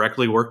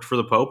directly worked for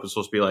the Pope. It's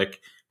supposed to be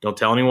like, don't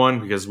tell anyone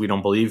because we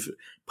don't believe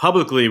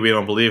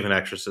in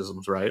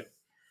exorcisms, right?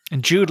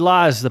 And Jude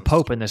Law is the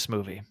Pope in this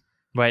movie.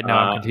 Right now,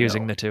 I'm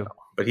confusing the two.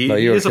 But he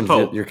is a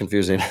Pope. You're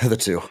confusing the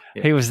two.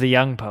 Yeah. He was the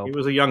young Pope. He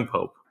was a young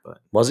Pope. But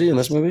was he in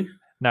this movie?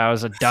 No, it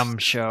was a dumb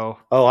show.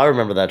 Oh, I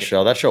remember that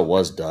show. That show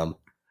was dumb.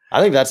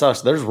 I think that's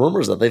us. There's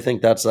rumors that they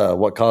think that's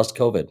what caused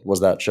COVID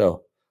was that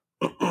show.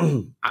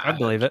 I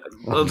believe it.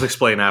 Let's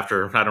explain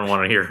after. I don't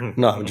want to hear.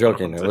 No, I'm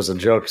joking. It was a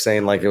joke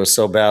saying like it was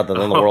so bad that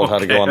then the world had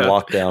to go on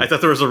lockdown. I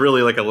thought there was a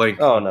link.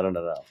 Oh,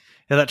 no.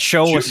 Yeah, that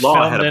show Jude was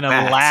Law filmed had a in a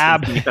bat.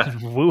 lab Yeah. in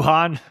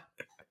Wuhan.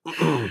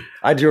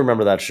 I do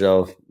remember that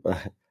show.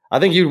 I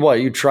think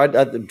you tried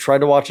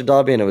to watch it,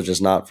 Dobby, and it was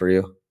just not for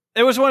you.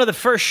 It was one of the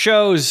first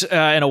shows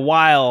in a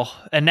while,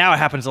 and now it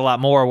happens a lot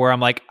more where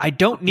I'm like, I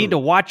don't need to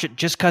watch it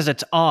just because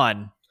it's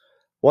on.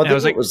 Well, I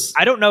was like,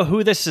 I don't know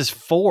who this is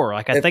for.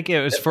 Like, I think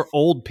it was for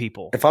old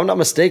people. If I'm not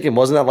mistaken,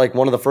 wasn't that like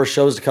one of the first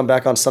shows to come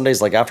back on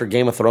Sundays, like after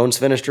Game of Thrones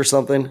finished or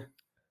something?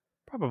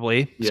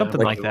 Probably. Yeah,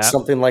 Something like that.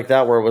 Something like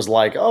that, where it was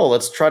like, oh,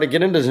 let's try to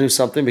get into do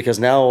something because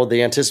now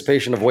the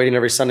anticipation of waiting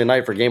every Sunday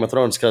night for Game of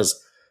Thrones,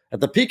 because at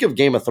the peak of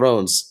Game of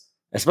Thrones,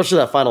 especially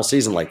that final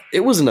season, like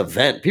it was an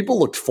event. People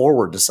looked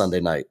forward to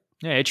Sunday night.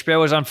 Yeah, HBO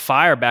was on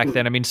fire back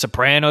then. I mean,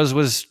 Sopranos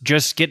was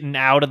just getting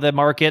out of the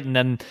market, and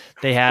then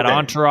they had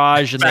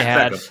Entourage, and they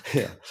had...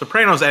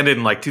 Sopranos ended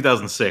in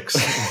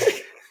 2006.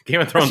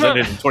 Game of Thrones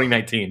ended in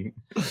 2019.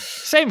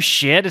 Same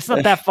shit. It's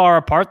not that far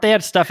apart. They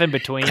had stuff in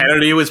between.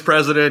 Kennedy was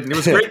president. It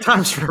was great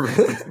times for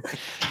everyone.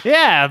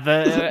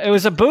 Yeah, it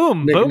was a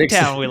boom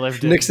town we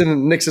lived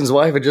in. Nixon's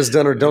wife had just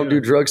done her "Don't do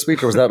drugs"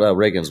 speech, or was that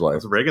Reagan's wife? It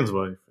was Reagan's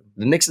wife.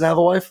 Did Nixon have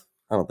a wife?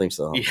 I don't think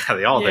so. Yeah,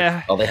 they all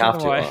did. Oh, they have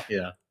to. Why?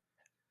 Yeah.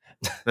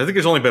 I think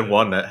there's only been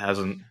one that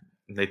hasn't.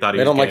 They thought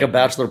they don't like a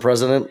bachelor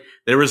president.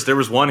 There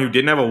was one who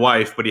didn't have a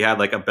wife, but he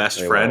had a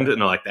best friend, and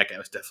they're like, that guy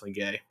was definitely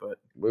gay. But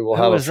we will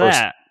who have was a first.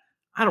 that?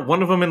 I don't.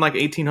 One of them in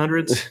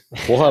 1800s.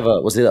 We'll have a.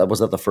 Was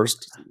that the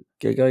first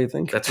gay guy? You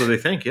think? That's what they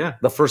think. Yeah,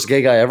 the first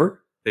gay guy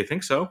ever. they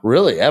think so.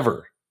 Really,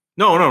 ever?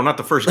 No, not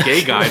the first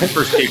gay guy. The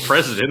first gay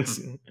president.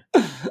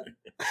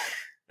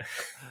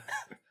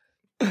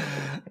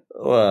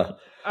 All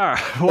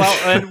right.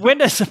 Well, and when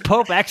does the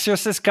Pope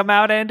Exorcist come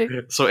out, Andy?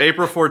 So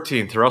April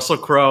 14th, Russell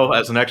Crowe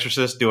as an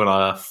exorcist doing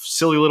a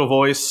silly little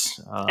voice.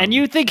 And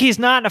you think he's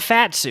not in a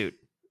fat suit?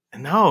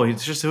 No,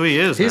 it's just who he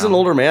is. He's now. an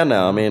older man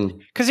now. I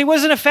mean, Because he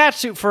was in a fat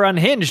suit for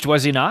Unhinged,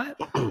 was he not?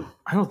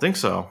 I don't think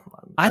so.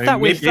 I thought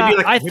we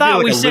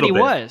said he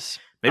was.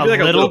 Maybe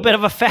a little bit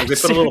of a fat They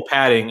suit. put a little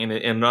padding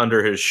in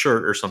under his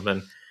shirt or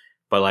something.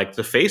 But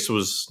the face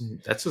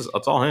that's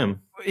all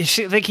him. I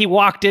think he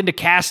walked into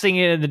casting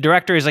it, and the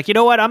director is like, you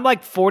know what? I'm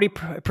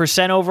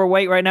 40%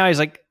 overweight right now. He's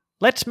like,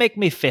 let's make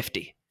me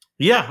 50.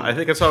 Yeah, I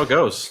think that's how it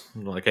goes.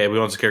 Hey, we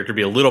want this character to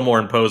be a little more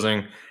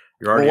imposing.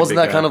 You're already wasn't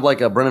a that big kind guy. of like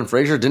a Brendan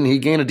Fraser? Didn't he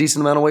gain a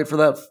decent amount of weight for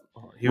that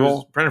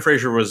role? Brendan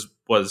Fraser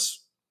was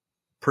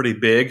pretty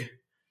big,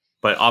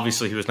 but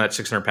obviously he was not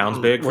 600 pounds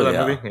big for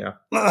that movie.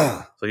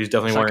 Yeah, so he's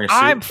definitely wearing a suit.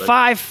 I'm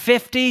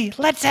 550.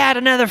 Let's add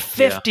another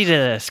 50 to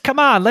this. Come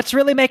on, let's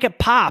really make it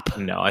pop.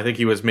 No, I think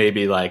he was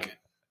maybe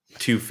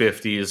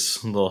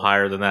 250s, a little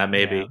higher than that,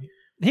 maybe.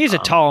 Yeah. He's a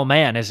tall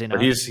man, is he not?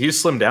 But he's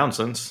slimmed down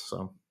since,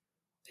 so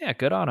yeah,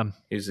 good on him.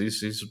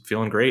 he's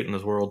feeling great in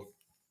this world.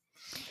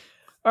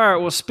 All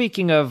right. Well,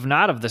 speaking of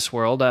not of this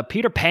world,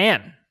 Peter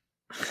Pan.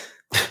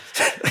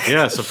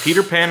 Yeah, so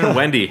Peter Pan and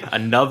Wendy,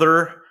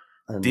 another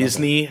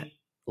Disney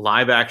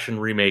live action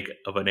remake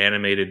of an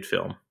animated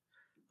film.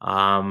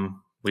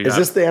 Is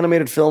this the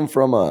animated film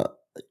from the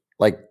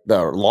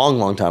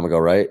long time ago,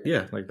 right?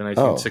 Yeah, the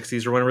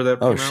 1960s or whenever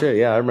that came out. Shit,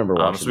 yeah, I remember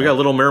watching so we got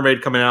Little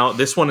Mermaid coming out.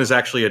 This one is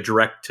actually a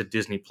direct to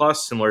Disney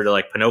Plus, similar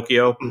to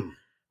Pinocchio.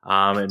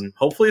 And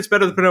hopefully it's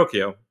better than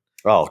Pinocchio.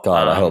 Oh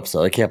God, I hope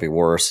so. It can't be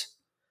worse.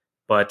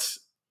 But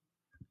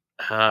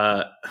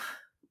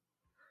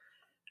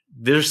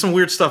there's some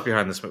weird stuff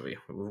behind this movie.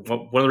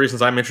 One of the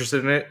reasons I'm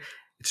interested in it,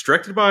 it's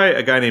directed by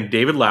a guy named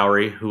David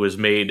Lowery, who has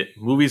made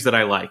movies that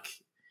I like.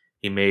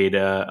 He made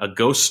a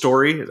Ghost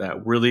Story,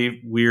 that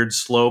really weird,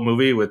 slow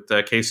movie with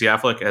Casey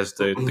Affleck as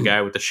the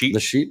guy with the sheet. The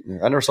Sheet?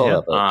 I never saw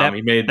that, though.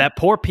 He made that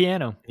poor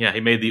piano. Yeah, he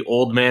made The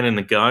Old Man and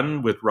the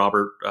Gun with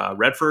Robert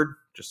Redford,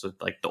 just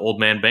like the old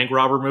man bank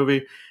robber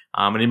movie.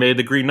 And he made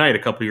The Green Knight a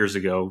couple years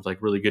ago,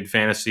 like really good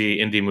fantasy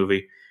indie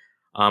movie.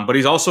 But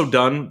he's also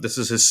done, this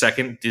is his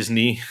second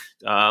Disney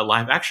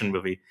live action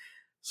movie.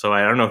 So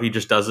I don't know if he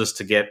just does this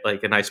to get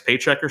like a nice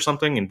paycheck or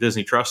something and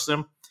Disney trusts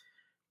him.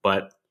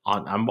 But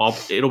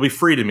it'll be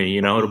free to me,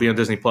 it'll be on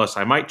Disney Plus.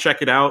 I might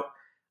check it out.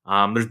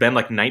 There's been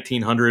like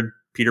 1,900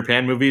 Peter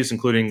Pan movies,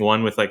 including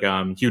one with like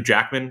Hugh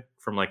Jackman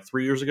from like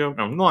 3 years ago.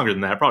 No, longer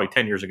than that, probably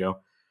 10 years ago.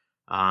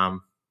 But I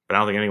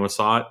don't think anyone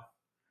saw it.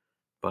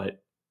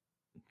 But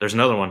there's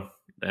another one,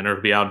 and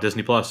it'll be out on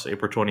Disney Plus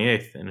April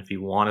 28th. And if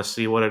you want to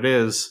see what it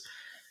is,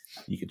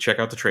 you can check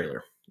out the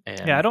trailer.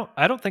 And yeah,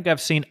 I don't think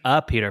I've seen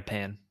a Peter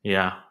Pan.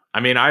 Yeah, I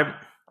mean, I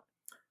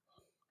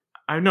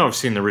know I've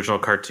seen the original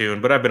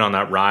cartoon, but I've been on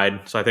that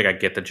ride, so I think I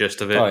get the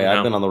gist of it. Oh yeah,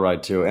 I've been on the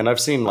ride too, and I've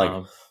seen like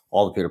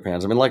all the Peter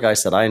Pans. I mean, like I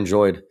said, I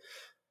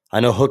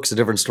know Hook's a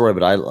different story,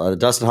 but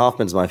Dustin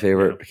Hoffman's my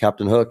favorite. Yeah.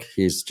 Captain Hook,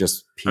 he's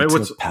just Peter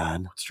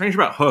Pan. What's strange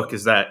about Hook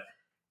is that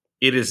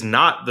it is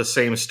not the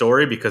same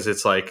story because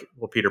it's like,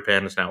 well, Peter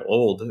Pan is now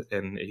old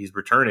and he's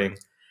returning,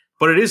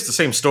 but it is the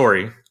same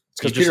story.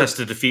 He just has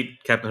to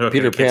defeat Captain Hook.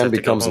 Peter Pan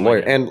becomes a lawyer,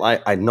 and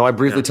I know I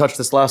briefly touched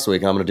this last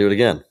week. I'm going to do it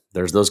again.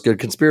 There's those good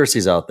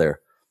conspiracies out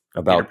there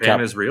about Peter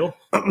Pan is real.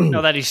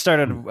 No, that he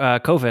started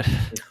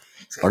COVID.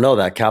 Or no,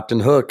 that Captain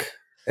Hook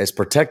is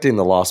protecting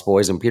the Lost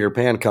Boys, and Peter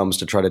Pan comes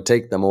to try to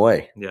take them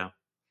away. Yeah,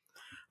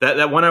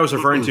 that one I was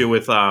referring to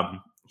with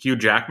Hugh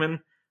Jackman,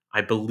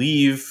 I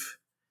believe.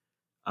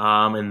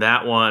 In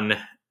that one,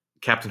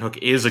 Captain Hook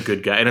is a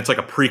good guy, and it's like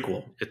a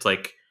prequel. It's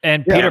like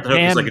Peter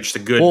Pan is like just a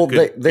good. Well,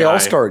 good they guy. all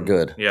start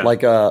good. Yeah.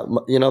 Like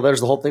there's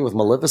the whole thing with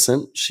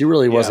Maleficent. She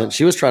really wasn't.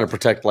 She was trying to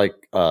protect like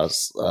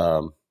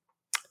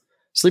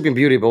Sleeping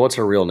Beauty, but what's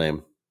her real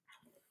name?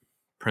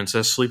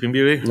 Princess Sleeping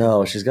Beauty.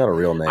 No, she's got a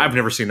real name. I've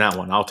never seen that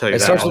one. I'll tell you.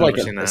 It starts with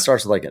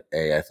like an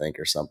A, I think,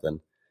 or something.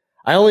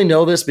 I only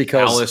know this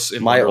because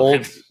my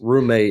old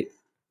roommate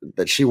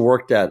that she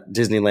worked at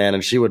Disneyland,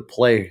 and she would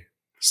play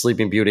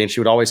Sleeping Beauty, and she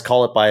would always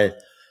call it by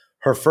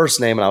her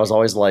first name, and I was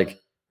always like,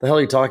 "The hell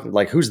are you talking?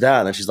 Like, who's that?"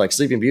 And then she's like,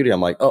 "Sleeping Beauty."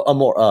 I'm like,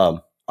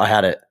 "Oh, I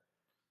had it.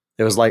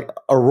 It was like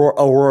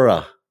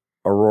Aurora,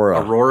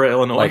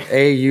 Illinois, like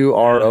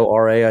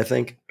Aurora, I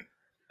think."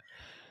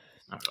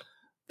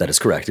 That is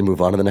correct. And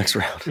move on to the next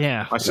round.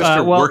 Yeah, my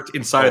sister worked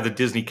inside of the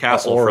Disney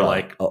castle for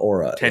like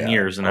 10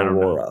 years, and I don't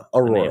know.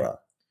 Aurora.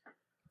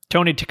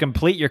 Tony, to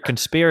complete your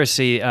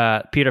conspiracy,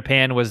 Peter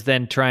Pan was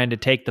then trying to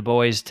take the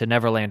boys to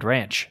Neverland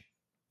Ranch.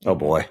 Oh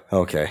boy.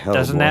 Okay.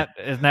 Isn't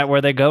that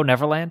where they go,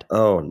 Neverland?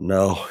 Oh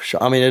no.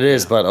 I mean, it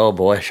is, but oh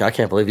boy, I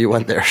can't believe you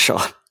went there,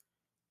 Sean.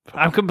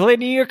 I'm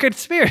completing your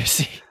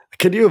conspiracy.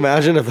 Could you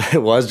imagine if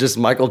it was just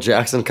Michael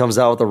Jackson comes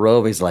out with a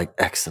robe? He's like,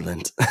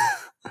 excellent.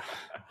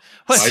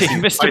 What's he,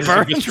 Mr.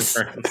 Burns?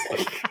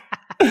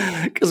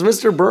 Because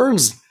Mr.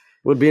 Burns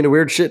would be into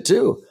weird shit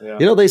too.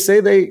 Yeah. They say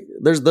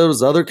there's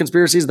those other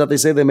conspiracies that they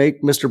say they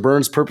make Mr.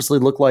 Burns purposely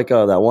look like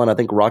that one, I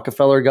think,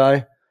 Rockefeller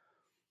guy.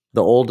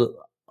 The old...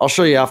 I'll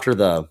show you after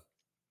the...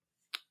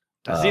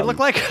 Does he look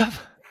like him?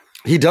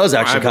 He does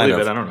actually, kind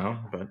of. I don't know,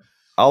 but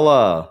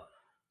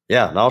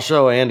I'll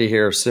show Andy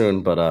here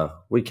soon, but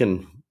we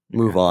can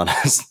move on.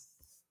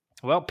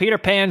 Well, Peter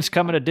Pan's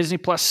coming to Disney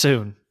Plus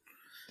soon.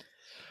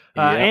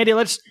 Andy,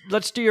 let's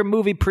do your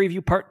movie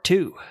preview part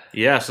 2.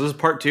 Yeah, so this is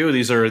part 2.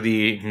 These are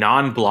the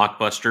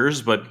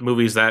non-blockbusters, but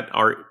movies that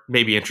are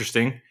maybe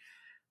interesting.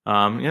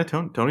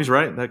 Tony's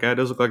right. That guy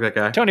does look like that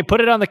guy. Tony,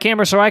 put it on the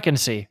camera so I can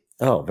see.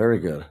 Oh, very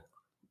good.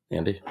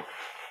 Andy.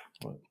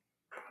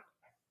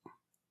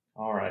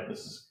 All right, this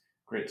is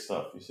great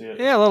stuff. You see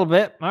it? Yeah, a little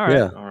bit. All right.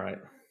 Yeah. All right.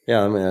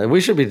 Yeah, I mean,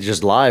 we should be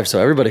just live, so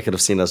everybody could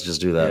have seen us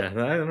just do that.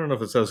 Yeah, I don't know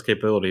if it says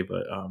capability,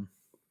 but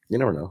you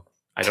never know.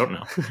 I don't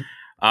know.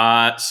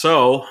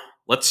 So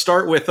let's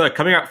start with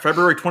coming out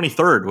February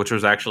 23rd, which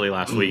was actually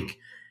last week.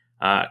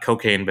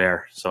 Cocaine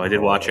Bear. So I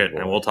did watch it,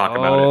 and we'll talk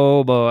about it.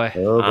 Oh boy.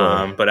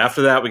 But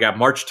after that, we got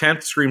March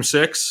 10th, Scream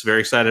 6. Very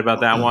excited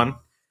about that one.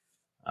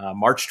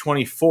 March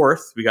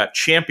 24th, we got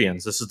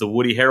Champions. This is the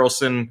Woody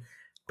Harrelson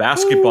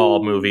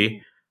basketball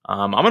movie.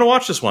 I'm going to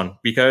watch this one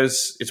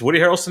because it's Woody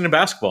Harrelson and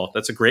basketball.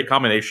 That's a great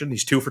combination.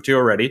 He's 2 for 2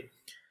 already.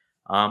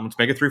 Let's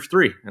make it 3 for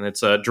 3. And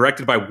it's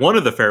directed by one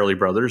of the Farrelly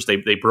brothers.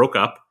 They broke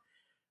up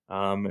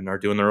and are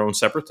doing their own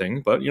separate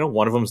thing. But,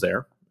 one of them's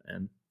there.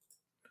 And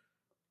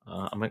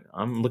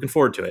I'm looking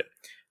forward to it.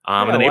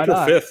 And then April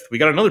 5th, we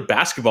got another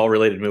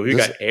basketball-related movie. We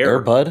got Air.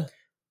 Bud?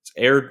 It's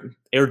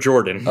Air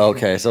Jordan.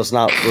 Okay, so it's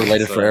not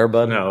related for Air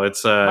Bud? No,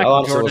 it's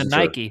Michael Jordan,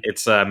 Nike.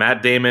 It's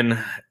Matt Damon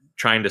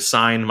trying to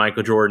sign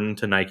Michael Jordan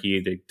to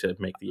Nike to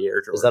make the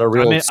Air Jordan. Is that a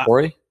real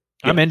story?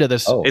 I'm into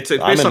this. Oh, it's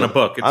based on a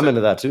book. I'm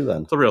into that too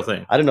then. It's a real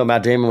thing. I didn't know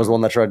Matt Damon was the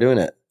one that tried doing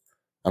it.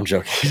 I'm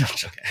joking.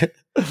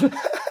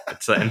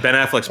 It's and Ben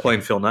Affleck's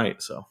playing Phil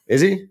Knight. So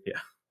is he? Yeah.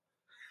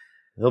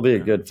 He'll be a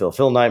good Phil.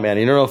 Phil Knight, man.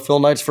 You know Phil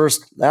Knight's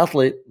first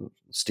athlete?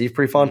 Steve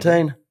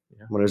Prefontaine.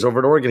 When he was over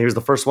at Oregon, he was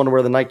the first one to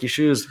wear the Nike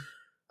shoes.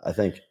 I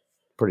think,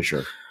 pretty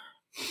sure.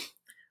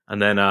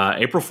 And then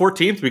April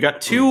 14th, we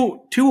got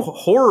two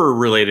horror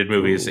related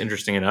movies.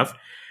 Interesting enough,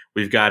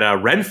 we've got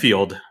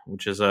Renfield,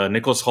 which is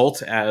Nicholas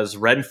Hoult as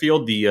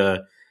Renfield,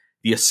 the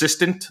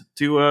assistant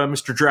to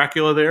Mr.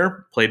 Dracula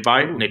there, played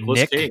by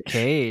Nicolas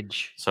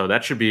Cage. So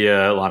that should be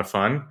a lot of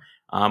fun.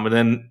 And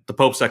then The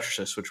Pope's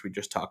Exorcist, which we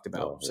just talked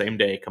about, same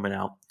day coming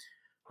out.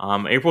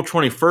 April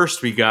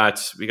 21st, we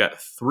got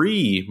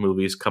 3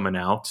 movies coming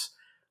out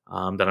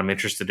that I'm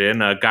interested in.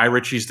 Guy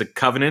Ritchie's The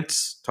Covenant,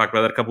 talked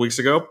about that a couple weeks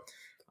ago.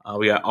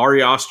 We got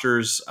Ari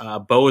Aster's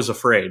Beau is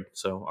Afraid.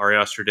 So Ari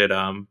Aster did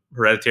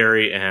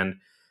Hereditary and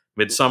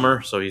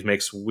Midsommar, so he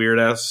makes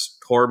weird-ass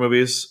horror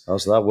movies. Oh,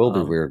 so that will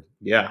be weird.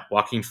 Yeah,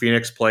 Joaquin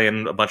Phoenix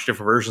playing a bunch of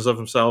different versions of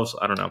themselves.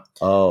 I don't know.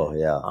 Oh,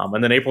 yeah.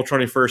 And then April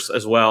 21st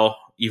as well,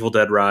 Evil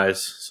Dead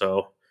Rise.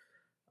 So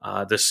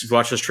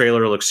watch this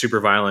trailer. It looks super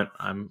violent.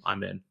 I'm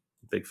in.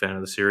 Big fan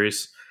of the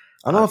series.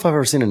 I don't know if I've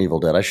ever seen an Evil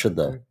Dead. I should,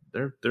 though.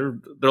 They're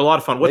a lot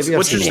of fun. What's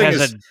interesting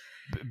is...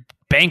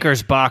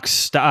 Banker's box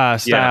style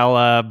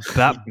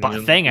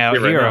thing out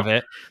here of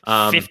it.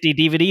 50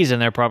 DVDs in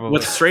there probably.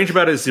 What's strange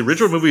about it is the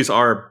original movies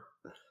are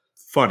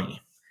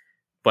funny,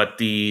 but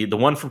the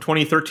one from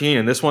 2013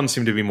 and this one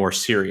seem to be more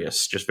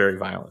serious, just very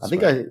violent. I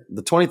think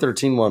the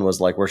 2013 one was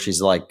like where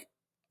she's like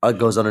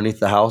goes underneath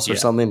the house or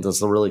something.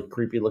 That's a really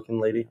creepy looking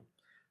lady.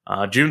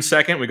 June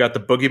 2nd, we got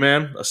The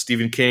Boogeyman, a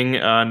Stephen King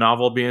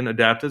novel being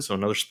adapted, so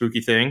another spooky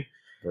thing.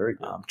 Very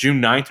good.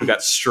 June 9th, we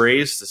got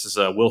Strays. This is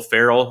Will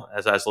Ferrell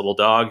as a little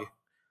dog.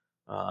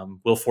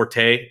 Will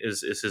Forte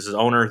is his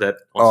owner that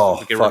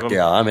wants to get rid of him.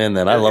 Yeah, I'm in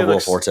then. I love Will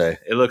Forte.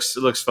 It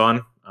looks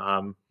fun.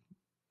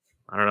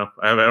 I don't know.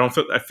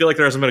 I feel like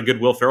there hasn't been a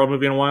good Will Ferrell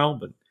movie in a while,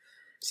 but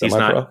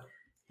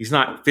he's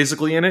not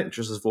physically in it,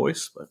 just his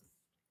voice.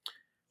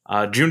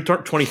 But June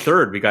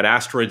 23rd, we got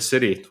Asteroid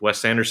City,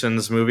 Wes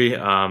Anderson's movie.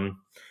 I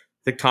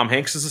think Tom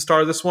Hanks is the star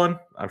of this one.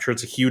 I'm sure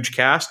it's a huge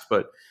cast,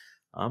 but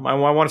I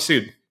want to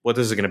see what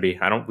this is going to be.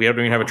 We don't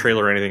even have a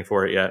trailer or anything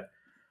for it yet.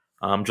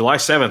 July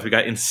 7th, we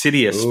got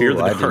Insidious, Fear of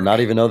the Dark. I did not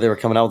even know they were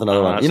coming out with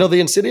another one. The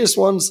Insidious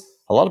ones,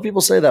 a lot of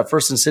people say that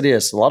first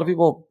Insidious, a lot of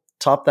people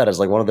top that as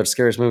like one of the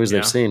scariest movies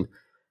they've seen.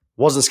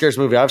 Wasn't the scariest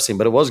movie I've seen,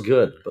 but it was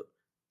good. But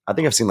I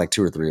think I've seen like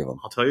 2 or 3 of them.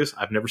 I'll tell you this,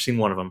 I've never seen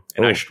one of them,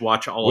 and I should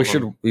watch all of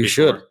them. We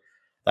should.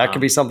 That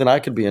could be something I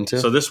could be into.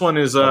 So this one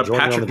is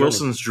Patrick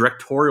Wilson's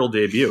directorial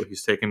debut.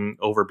 He's taken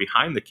over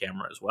behind the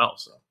camera as well.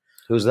 So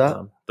who's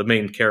that? The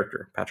main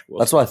character, Patrick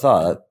Wilson. That's what I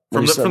thought.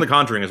 From The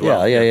Conjuring as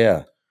well.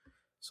 Yeah.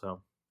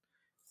 So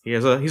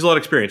he's a lot of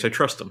experience. I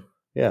trust him.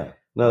 Yeah.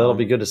 No, that'll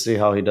be good to see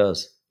how he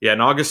does. Yeah,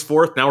 and August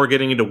 4th, now we're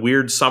getting into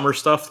weird summer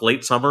stuff.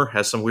 Late summer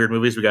has some weird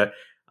movies. We got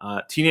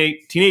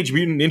Teenage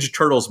Mutant Ninja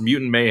Turtles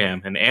Mutant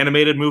Mayhem, an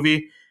animated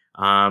movie.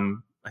 I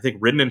think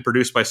written and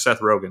produced by Seth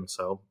Rogen.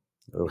 So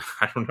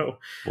I don't know.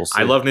 We'll see.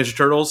 I love Ninja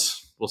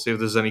Turtles. We'll see if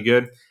this is any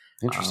good.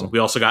 Interesting. We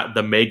also got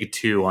The Meg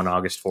 2 on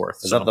August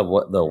 4th. Is that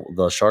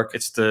the shark?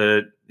 Is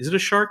it a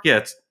shark?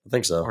 Yeah, I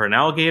think so. Or an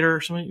alligator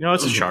or something? No,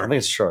 it's a shark. I think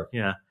it's a shark.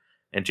 Yeah.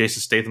 And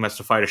Jason Statham has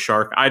to fight a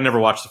shark. I never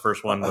watched the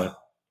first one, but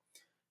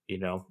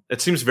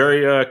it seems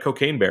very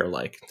Cocaine Bear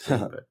like.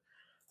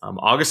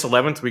 August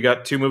 11th, we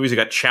got 2 movies. We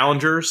got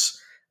Challengers,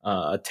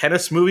 a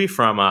tennis movie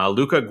from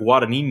Luca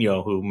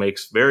Guadagnino, who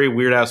makes very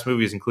weird ass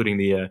movies, including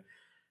the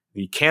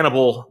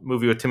Cannibal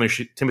movie with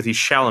Timothy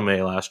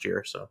Chalamet last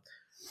year. So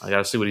I got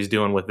to see what he's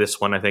doing with this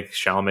one. I think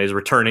Chalamet is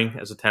returning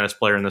as a tennis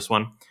player in this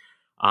one.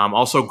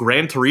 Also,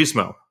 Gran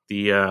Turismo,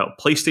 the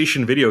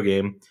PlayStation video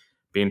game,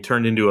 being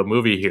turned into a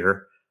movie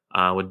here.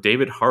 With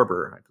David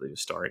Harbour, I believe,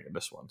 is starring in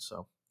this one.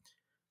 So,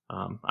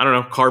 I don't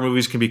know. Car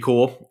movies can be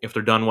cool if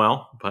they're done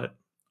well, but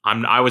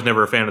I was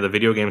never a fan of the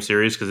video game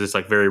series because it's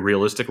like very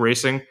realistic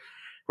racing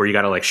where you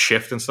got to like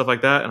shift and stuff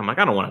like that. And I'm like,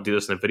 I don't want to do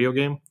this in a video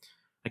game.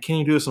 I can't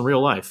even do this in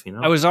real life,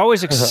 I was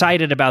always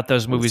excited about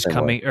those movies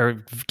coming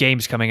or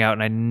games coming out,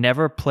 and I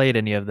never played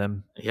any of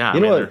them. Yeah, you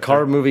know what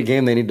car movie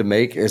game they need to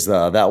make is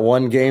that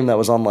one game that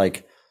was on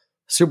like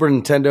Super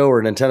Nintendo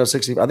or Nintendo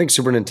 60. I think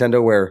Super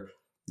Nintendo where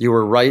you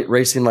were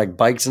racing like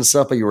bikes and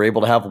stuff, but you were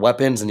able to have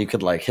weapons and you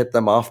could like hit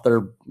them off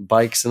their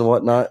bikes and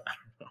whatnot.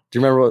 Do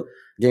you remember what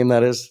game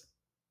that is?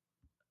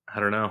 I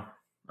don't know.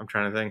 I'm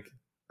trying to think.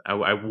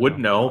 I would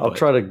know. I'll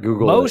try to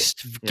Google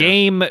most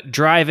game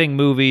driving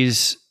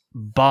movies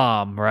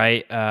bomb,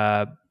 right?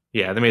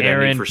 Yeah, they made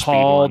Aaron that Need for Speed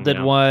Paul one,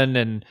 did one,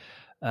 and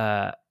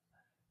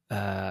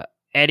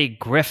Eddie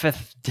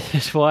Griffith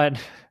did one.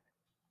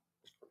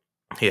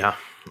 Yeah,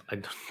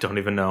 I don't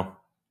even know.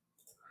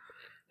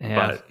 Yeah.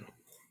 But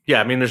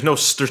yeah, I mean, there's no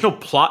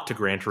plot to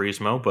Gran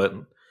Turismo, but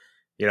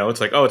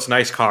it's like, oh, it's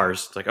nice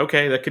cars. It's like,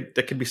 okay, that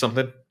could be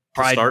something.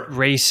 Probably start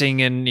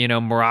racing in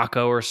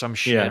Morocco or some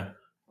shit.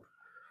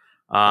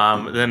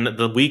 Yeah. Then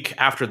the week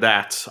after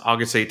that,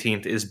 August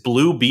 18th, is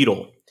Blue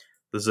Beetle.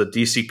 This is a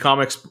DC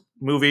Comics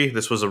movie.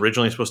 This was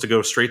originally supposed to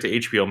go straight to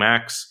HBO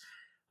Max,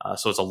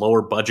 so it's a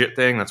lower budget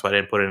thing. That's why I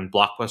didn't put it in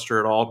Blockbuster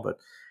at all. But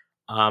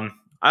I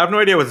have no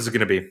idea what this is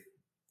going to be.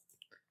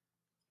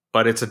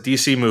 But it's a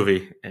DC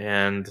movie,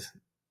 and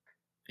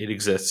it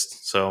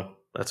exists. So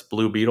That's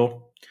Blue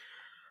Beetle.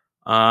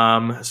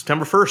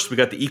 September 1st, we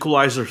got The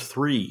Equalizer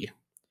 3.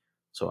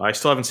 So I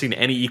still haven't seen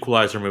any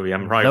Equalizer movie.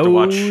 I'm probably have to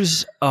watch.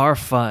 Those are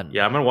fun.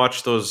 Yeah, I'm gonna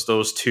watch those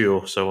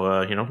two. So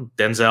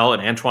Denzel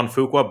and Antoine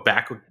Fuqua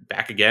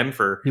back again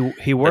for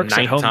He works the at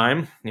ninth home.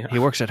 time. Yeah. He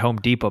works at Home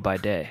Depot by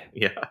day.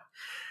 Yeah.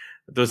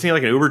 Does he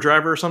like an Uber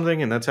driver or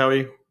something, and that's how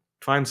he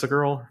finds the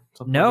girl?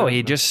 Something No,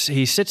 like that?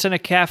 he sits in a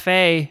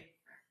cafe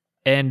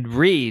and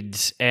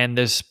reads, and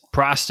this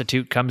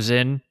prostitute comes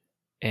in,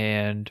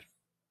 and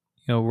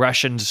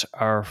Russians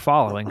are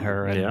following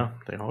her. And Yeah,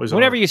 they always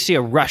whenever are. you see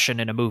a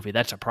Russian in a movie,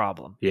 that's a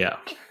problem. Yeah,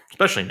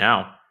 especially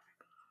now.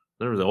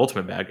 They're the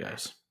ultimate bad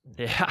guys.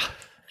 Yeah.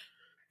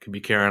 Could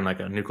be carrying like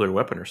a nuclear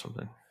weapon or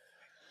something.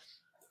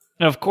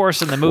 And of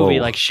course, in the movie,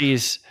 Whoa. like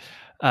she's,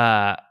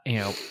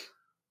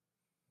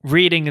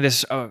 reading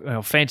this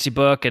fancy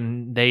book,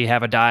 and they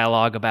have a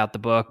dialogue about the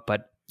book,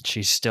 but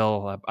she's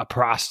still a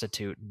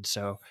prostitute, and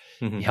so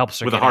he helps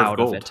her With a get heart out of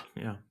gold. of it.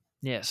 Yeah.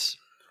 Yes.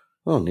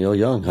 Oh, Neil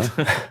Young,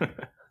 huh?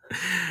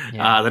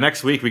 Yeah. The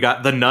next week we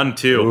got The Nun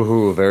 2.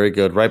 Ooh, very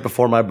good. Right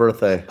before my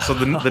birthday. So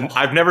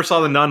I've never saw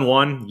The Nun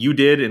 1. You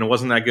did, and it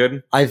wasn't that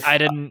good. I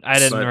didn't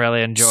So-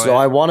 really enjoy So it.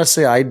 I want to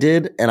say I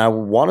did, and I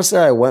want to say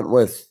I went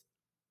with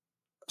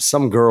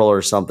some girl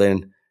or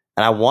something,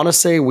 and I want to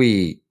say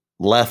we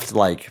left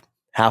like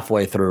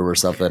halfway through or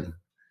something.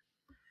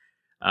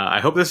 I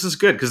hope this is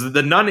good because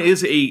the nun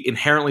is a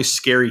inherently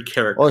scary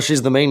character. Oh,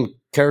 she's the main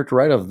character,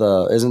 right?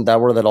 Isn't that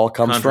where that all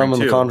comes from in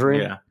The 2.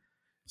 Conjuring? Yeah.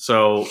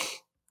 So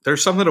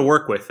there's something to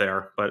work with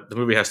there, but the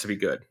movie has to be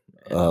good.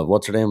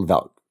 What's her name?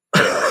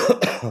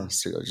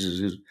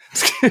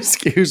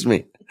 Excuse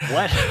me.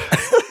 What?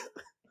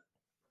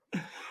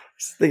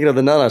 Thinking of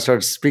the nun, I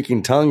started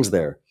speaking tongues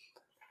there.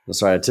 I'm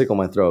sorry, I tickled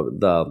my throat.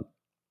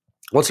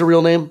 What's her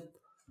real name?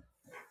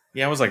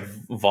 Yeah, it was like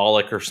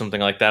Volek or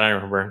something like that. I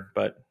remember,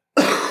 but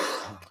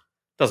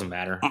doesn't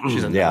matter.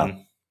 She's in Yeah.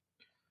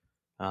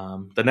 the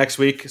nun. The next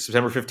week,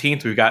 September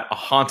 15th, we've got A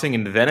Haunting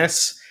in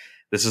Venice.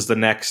 This is the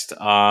next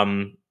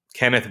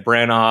Kenneth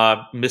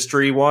Branagh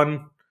mystery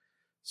one.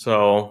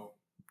 So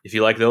if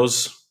you like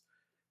those,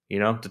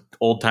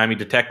 old timey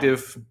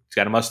detective, he's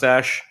got a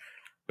mustache.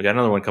 We got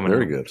another one coming.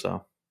 Very in, good.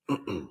 So,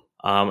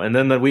 and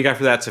then the week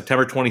after that,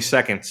 September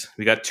 22nd,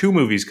 we got 2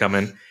 movies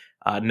coming.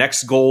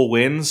 Next Goal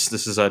Wins.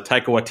 This is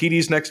Taika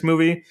Waititi's next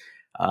movie.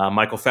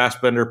 Michael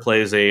Fassbender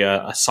plays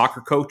a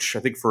soccer coach, I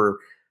think for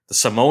the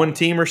Samoan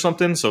team or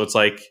something. So it's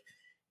like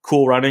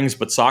Cool Runnings,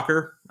 but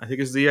soccer, I think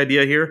is the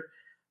idea here.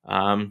 So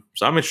I'm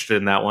interested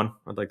in that one.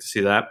 I'd like to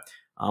see that.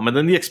 And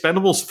then The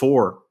Expendables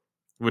 4,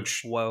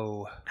 which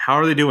Whoa. how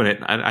are they doing it?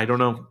 I don't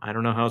know. I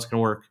don't know how it's going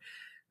to work.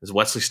 Is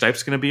Wesley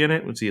Snipes going to be in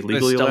it? Was he Is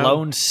legally allowed?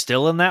 Stallone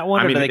still in that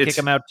one, I or mean, do they kick it's-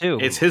 him out too?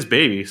 It's his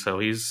baby, so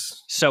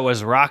he's So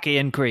was Rocky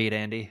and Creed,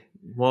 Andy.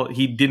 well.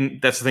 He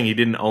didn't. That's the thing. He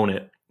didn't own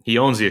it. He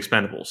owns The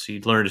Expendables. He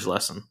learned his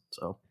lesson.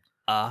 So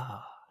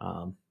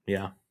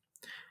yeah.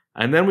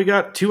 And then we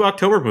got 2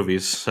 October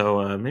movies.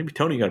 So maybe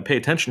Tony, you got to pay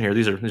attention here.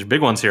 These are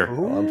big ones here.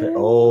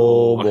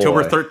 Oh, boy.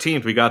 October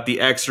 13th, we got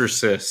The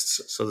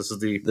Exorcist. So this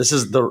is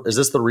Is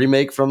this the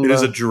remake from it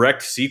is a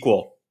direct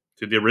sequel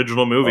to the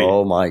original movie.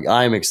 Oh my!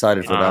 I'm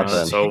excited for that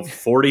then. So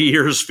 50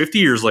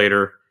 years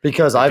later,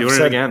 Because I've doing it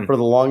said again. for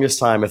the longest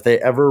time, if they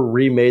ever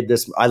remade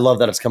this, I love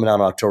that it's coming out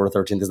on October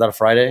 13th. Is that a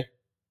Friday?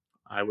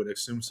 I would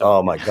assume so.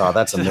 Oh my God,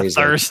 that's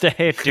amazing.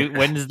 Thursday,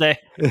 Wednesday.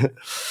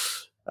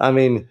 I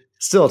mean,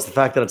 still, it's the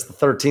fact that it's the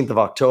 13th of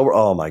October.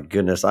 Oh my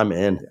goodness, I'm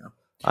in.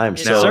 I am It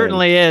so in.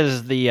 certainly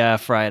is the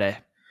Friday.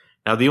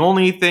 Now, the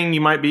only thing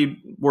you might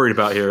be worried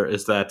about here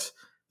is that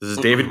this is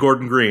David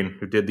Gordon Green,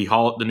 who did the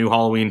new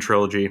Halloween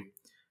trilogy,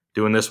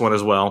 doing this one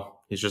as well.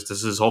 This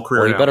is his whole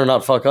career Well, you now. better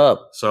not fuck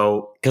up.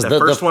 So 'Cause the the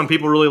first one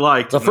people really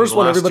liked. The and first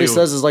one last everybody two-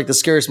 says is like the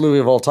scariest movie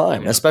of all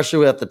time, Yeah.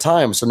 especially at the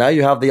time. So now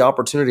you have the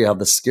opportunity to have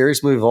the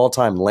scariest movie of all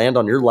time land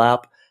on your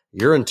lap.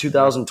 You're in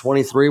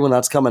 2023 when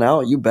that's coming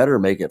out. You better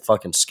make it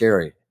fucking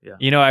scary.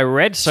 I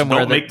read So somewhere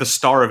don't that make the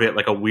star of it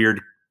like a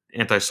weird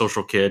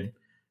antisocial kid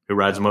who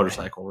rides a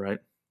motorcycle, right?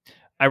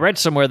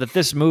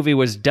 this movie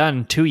was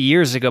done 2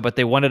 years ago, but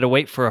they wanted to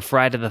wait for a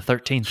Friday the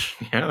 13th.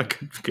 Yeah, that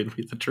could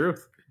be the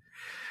truth.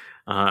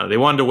 They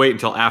wanted to wait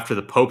until after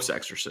the Pope's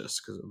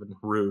exorcist because it would have been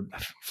rude.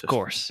 Of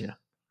course. Yeah.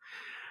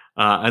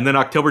 And then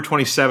October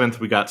 27th,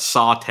 we got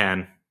Saw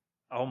 10.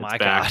 Oh It's my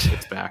back. God.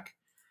 It's back.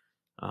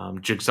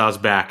 Jigsaw's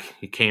back.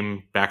 He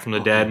came back from the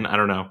dead. I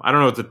don't know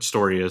what the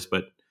story is,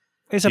 but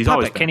He's a He's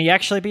always puppet. Can he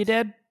actually be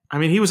dead? I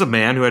mean, he was a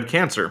man who had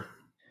cancer,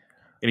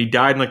 and he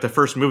died in like the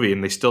first movie,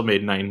 and they still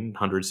made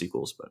 900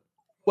 sequels. But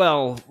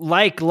Well,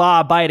 like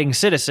law-abiding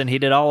citizen, he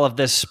did all of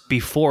this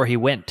before he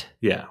went.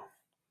 yeah,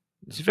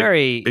 It's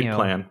very big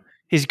plan.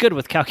 He's good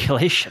with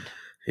calculation.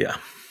 Yeah.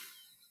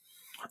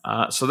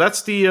 So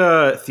that's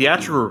the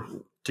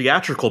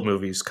theatrical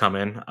movies come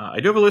in. I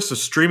do have a list of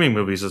streaming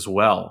movies as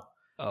well.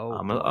 Oh,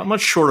 A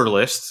much shorter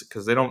list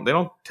because they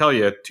don't tell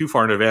you too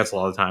far in advance a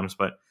lot of times.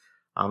 But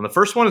the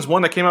first one is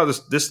one that came out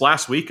this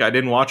last week. I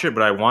didn't watch it,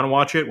 but I want to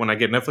watch it when I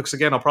get Netflix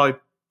again. I'll probably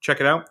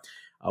check it out.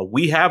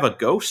 We Have a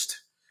Ghost.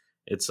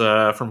 It's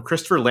from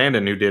Christopher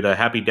Landon, who did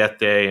Happy Death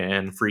Day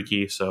and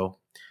Freaky. So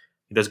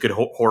He does good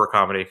horror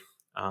comedy.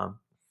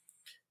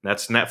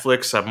 That's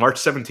Netflix. March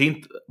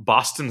 17th,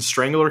 Boston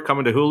Strangler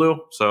coming to Hulu.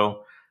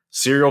 So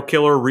serial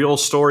killer, real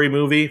story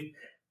movie.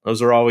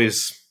 Those are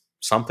always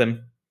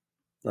something.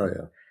 Oh,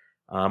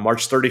 yeah.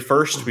 March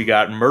 31st, we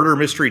got Murder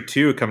Mystery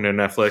 2 coming to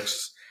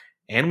Netflix.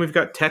 And we've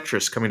got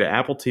Tetris coming to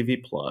Apple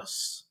TV+.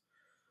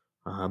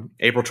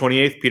 April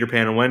 28th, Peter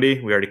Pan and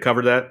Wendy. We already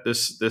covered that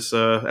this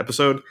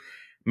episode.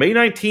 May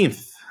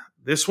 19th.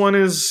 This one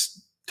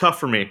is tough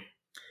for me.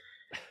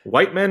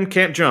 White Men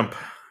Can't Jump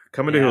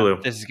coming to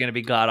Hulu. This is going to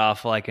be god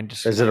awful. I can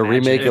just. Is it a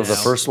remake of the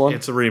first one?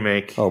 It's a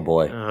remake. Oh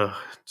boy, are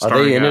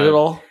starring, they in it at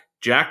all?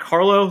 Jack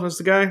Harlow is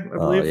the guy, I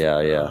believe.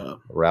 Yeah,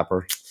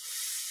 rapper.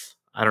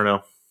 I don't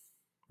know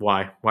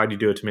why. Why'd you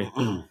do it to me?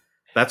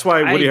 That's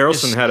why Woody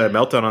Harrelson had a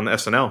meltdown on the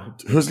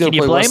SNL. Who's going to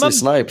play Wesley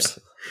Snipes?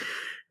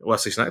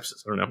 Wesley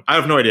Snipes. I don't know. I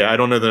have no idea. I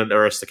don't know the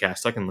rest of the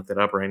cast. I can look that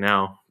up right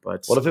now.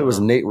 But what if it was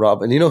Nate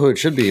Robb? And you know who it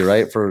should be,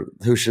 right? For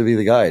who should be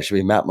the guy? It should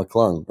be Matt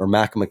McClung or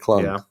Mac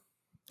McClung. Yeah,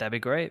 that'd be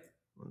great.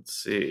 Let's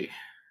see.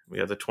 We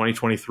have the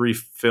 2023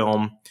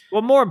 film.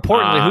 Well, more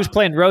importantly, who's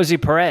playing Rosie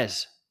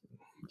Perez?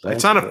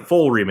 It's not a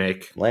full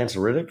remake. Lance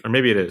Reddick? Or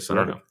maybe it is. I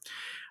don't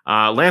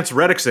know. Lance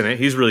Reddick's in it.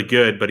 He's really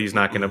good, but he's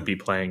not going to be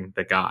playing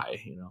the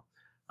guy. You know,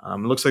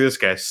 it looks like this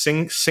guy,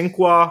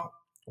 Cinqua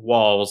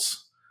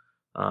Walls.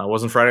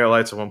 Wasn't Friday Night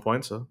Lights at one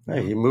point. So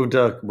hey, he moved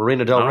to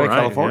Marina Del Rey,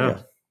 California.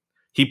 Yeah.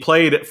 He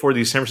played for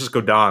the San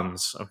Francisco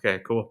Dons. Okay,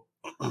 cool.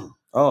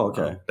 Oh,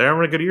 okay. They're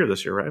having a good year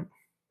this year, right?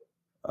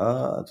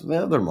 They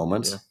have their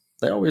moments. Yeah.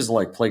 They always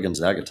play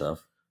Gonzaga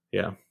tough.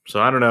 Yeah.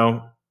 So I don't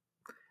know.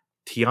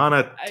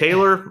 Tiana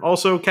Taylor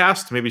also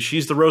cast. Maybe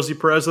she's the Rosie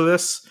Perez of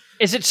this.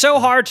 Is it so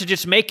hard to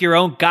just make your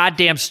own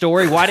goddamn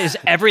story? Why does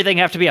everything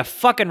have to be a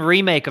fucking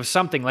remake of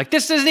something? Like,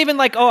 this isn't even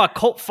a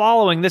cult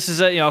following. This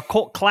is a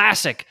cult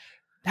classic.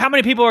 How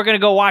many people are going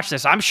to go watch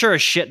this? I'm sure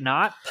as shit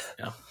not.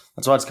 Yeah.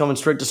 That's why it's coming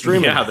straight to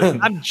streaming. Yeah,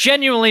 I'm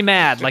genuinely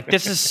mad.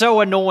 This is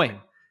so annoying.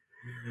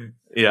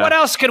 Yeah. What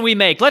else can we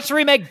make? Let's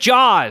remake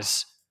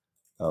Jaws.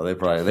 Oh,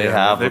 they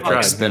have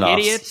spin-offs.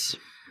 Idiots.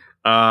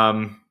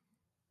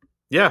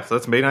 Yeah, so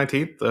that's May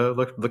 19th.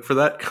 Look for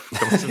that.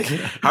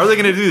 How are they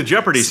going to do the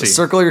Jeopardy scene?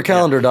 Circle your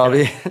calendar,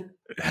 Dobby.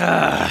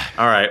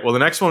 All right. Well, the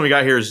next one we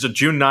got here is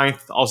June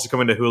 9th, also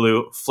coming to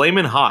Hulu,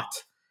 Flamin' Hot.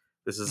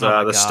 This is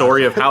the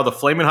story of how the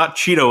Flamin' Hot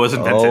Cheeto was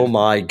invented. Oh,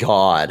 my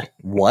God.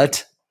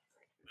 What?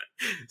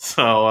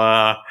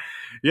 So,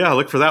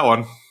 look for that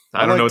one.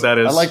 I don't know what that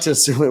is. I like to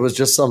assume it was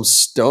just some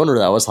stoner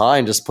that was high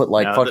and just put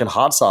fucking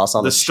hot sauce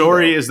on the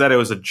story Cheeto. is that it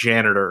was a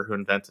janitor who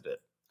invented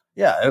it.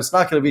 Yeah, it's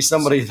not going to be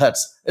somebody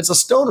it's a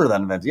stoner that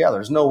invented. Yeah,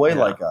 there's no way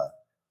The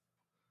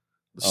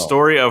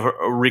story of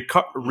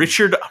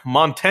Richard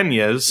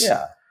Montañez,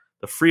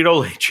 the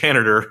Frito-Lay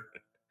janitor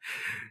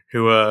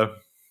who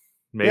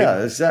made...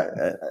 Yeah,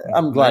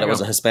 I'm glad it was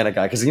a Hispanic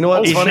guy because you know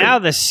what? He's now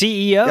the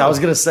CEO. Yeah, I was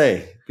going to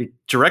say.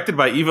 Directed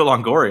by Eva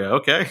Longoria.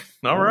 Okay,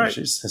 all right.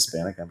 She's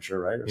Hispanic, I'm sure,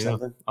 right? Or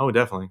something? Oh,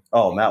 definitely.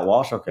 Oh, Matt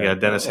Walsh? Okay. Yeah,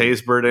 Dennis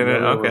Haysbert in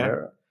it.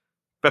 Okay.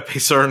 Pepe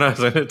Serna's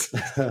in it.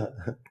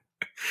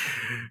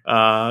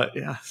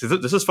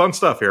 This is fun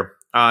stuff here.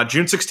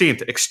 June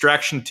 16th,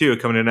 Extraction 2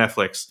 coming to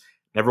Netflix.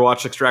 Never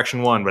watched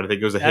Extraction 1, but I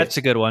think it was a hit. That's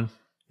a good one.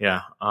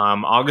 Yeah.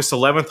 August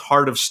 11th,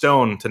 Heart of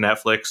Stone to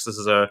Netflix. This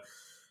is a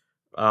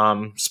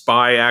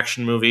spy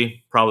action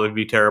movie. Probably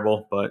be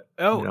terrible, but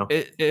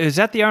is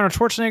that the Arnold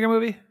Schwarzenegger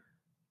movie?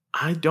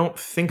 I don't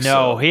think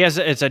so. No,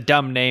 it's a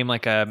dumb name, I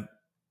don't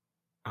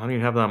even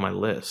have that on my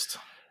list.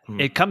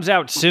 It comes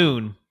out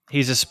soon.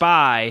 He's a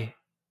spy.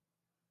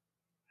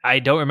 I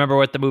don't remember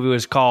what the movie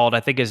was called.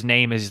 I think his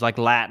name is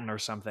Latin or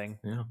something.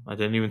 Yeah, I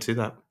didn't even see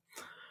that.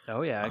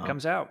 Oh, yeah, it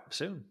comes out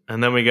soon.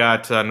 And then we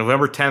got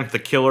November 10th, The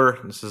Killer.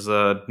 This is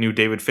a new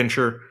David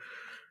Fincher.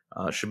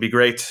 Should be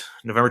great.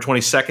 November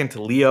 22nd,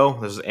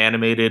 Leo. This is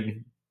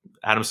animated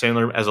Adam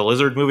Sandler as a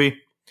lizard movie.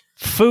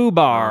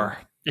 Fubar.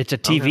 It's a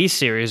TV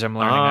series I'm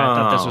learning. I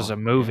thought this was a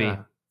movie.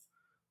 Yeah.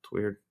 It's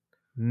weird.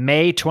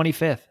 May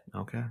 25th.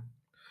 Okay.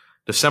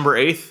 December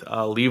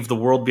 8th, Leave the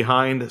World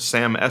Behind.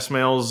 Sam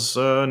Esmail's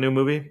new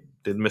movie.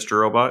 Did Mr.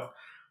 Robot.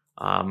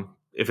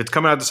 If it's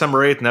coming out December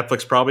 8th,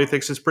 Netflix probably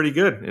thinks it's pretty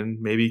good.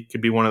 And maybe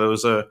could be one of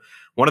those,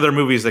 one of their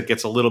movies that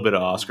gets a little bit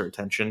of Oscar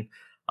attention.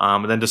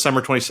 And then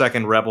December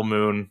 22nd, Rebel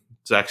Moon.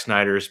 Zack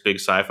Snyder's big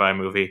sci-fi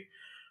movie.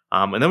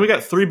 And then we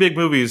got 3 big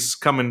movies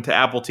coming to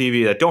Apple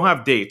TV that don't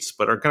have dates,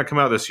 but are going to come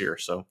out this year.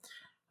 So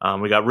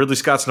we got Ridley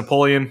Scott's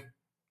Napoleon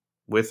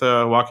with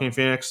Joaquin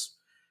Phoenix.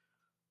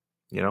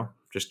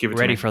 Just give it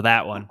ready to me. For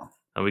that one.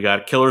 And we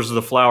got Killers of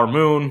the Flower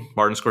Moon,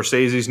 Martin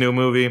Scorsese's new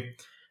movie.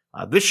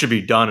 This should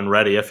be done and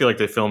ready. I feel like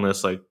they filmed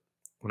this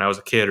when I was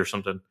a kid or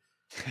something.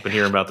 I've been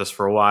hearing about this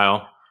for a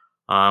while.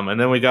 And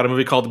then we got a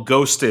movie called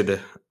Ghosted.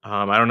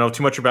 I don't know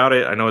too much about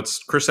it. I know it's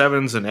Chris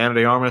Evans and Ana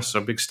de Armas,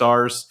 so big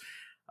stars.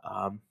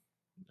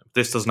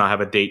 This does not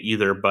have a date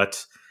either,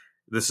 but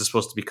this is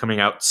supposed to be coming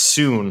out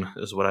soon,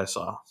 is what I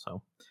saw.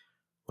 So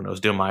when I was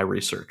doing my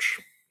research,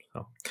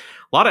 so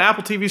a lot of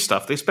Apple TV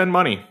stuff. They spend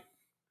money,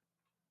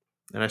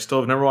 and I still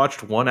have never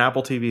watched one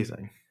Apple TV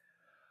thing.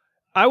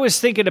 I was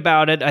thinking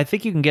about it. I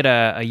think you can get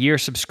a year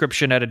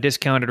subscription at a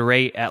discounted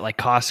rate at like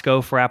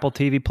Costco for Apple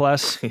TV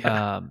Plus.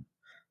 Yeah.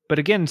 But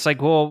again, it's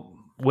like, well,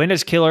 when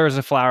does Killer as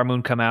a Flower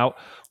Moon come out?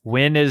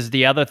 When is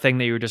the other thing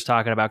that you were just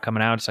talking about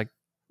coming out? It's like,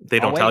 They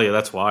don't tell you.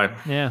 That's why.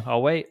 yeah,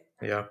 I'll wait.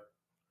 Yeah.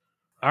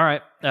 All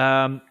right.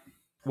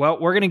 Well,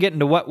 we're going to get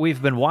into what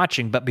we've been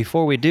watching, but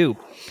before we do,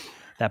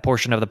 that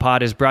portion of the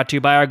pod is brought to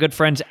you by our good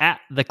friends at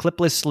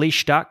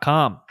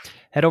thecliplessleash.com.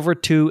 Head over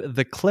to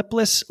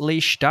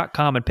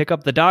thecliplessleash.com and pick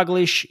up the dog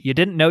leash you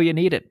didn't know you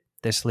needed.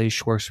 This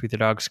leash works with your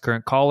dog's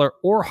current collar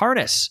or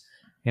harness.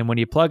 And when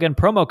you plug in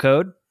promo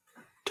code,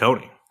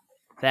 Tony.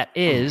 that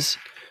is,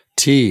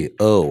 TONY.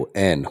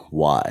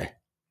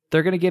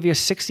 they're going to give you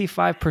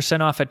 65%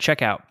 off at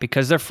checkout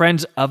because they're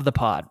friends of the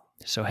pod.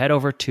 So head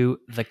over to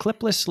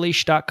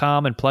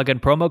thecliplessleash.com and plug in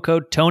promo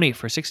code Tony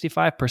for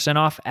 65%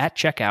 off at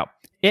checkout.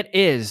 It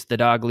is the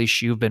dog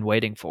leash you've been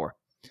waiting for.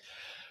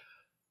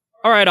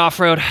 All right,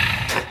 Off-Road,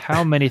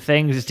 how many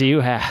things do you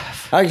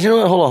have? You know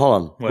what? Hold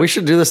on. What? We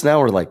should do this now.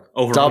 We're like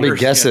Over Dobby unders,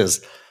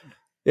 guesses.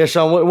 Yeah,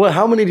 Sean,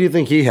 how many do you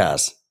think he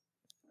has?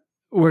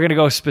 We're going to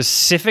go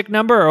specific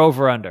number or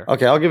over-under?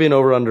 Okay, I'll give you an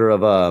over-under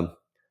of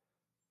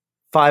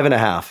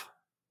 5.5.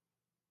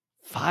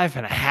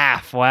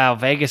 5.5. Wow,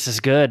 Vegas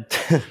is good.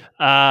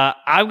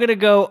 I'm going to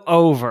go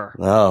over.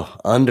 Oh,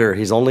 under.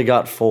 He's only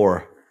got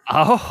 4.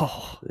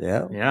 Oh,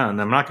 Yeah. Yeah,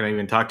 and I'm not going to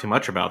even talk too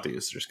much about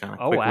these. Just kind of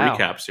Oh, quick wow.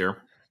 recaps here.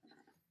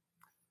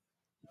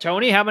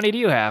 Tony, how many do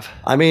you have?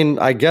 I mean,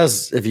 I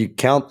guess if you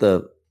count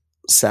the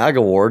SAG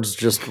Awards,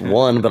 just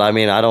one, but I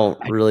mean, I don't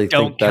really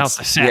don't think that's. count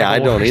the SAG I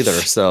don't Awards. either.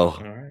 So,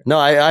 All right. no,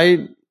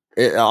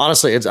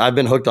 honestly, I've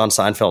been hooked on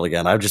Seinfeld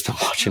again. I've just been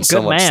watching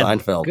so Good much man.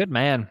 Seinfeld. Good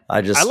man.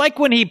 I like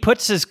when he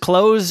puts his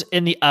clothes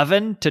in the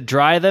oven to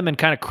dry them and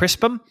kind of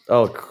crisp them.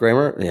 Oh,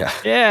 Kramer? Yeah.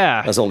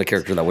 Yeah, That's the only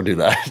character that would do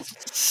that.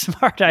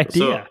 smart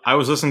idea. So I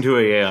was listening to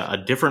a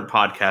different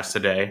podcast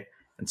today,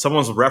 and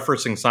someone's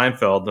referencing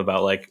Seinfeld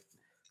about like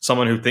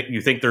someone who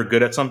you think they're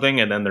good at something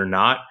and then they're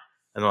not.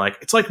 And they're like,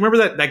 it's like, remember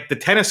that like the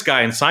tennis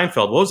guy in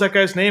Seinfeld? What was that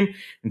guy's name?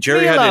 And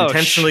Jerry had Milosh.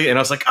 intentionally, and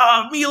I was like,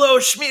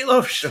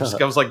 Milosh.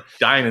 I was like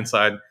dying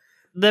inside.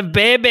 The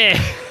baby.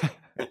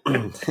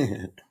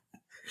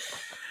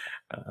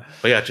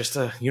 But yeah, just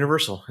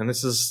Universal. And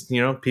this is,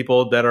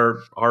 people that are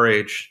our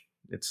age.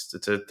 It's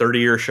a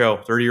 30-year-old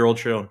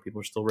show.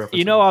 People are still referencing.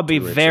 You know, I'll be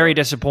Too rich, very yeah.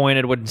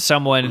 disappointed when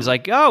someone's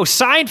like, "Oh,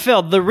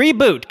 Seinfeld, the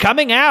reboot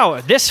coming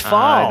out this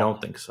fall." I don't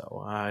think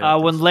so.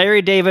 When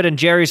Larry David and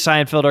Jerry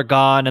Seinfeld are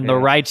gone and the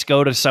Yeah. rights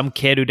go to some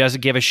kid who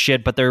doesn't give a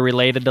shit, but they're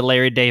related to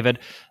Larry David,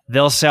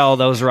 they'll sell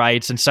those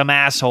rights, and some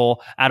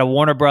asshole out of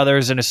Warner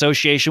Brothers in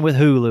association with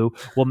Hulu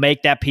will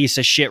make that piece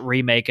of shit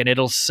remake, and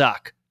it'll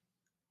suck.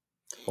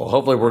 Well,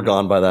 hopefully we're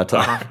gone by that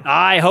time.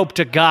 I hope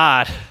to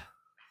God.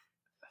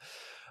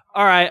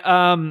 All right,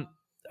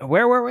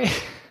 where were we?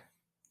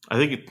 I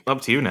think it's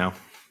up to you now.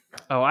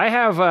 Oh,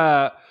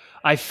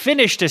 I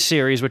finished a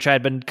series which I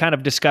had been kind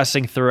of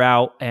discussing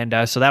throughout,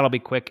 and so that'll be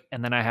quick,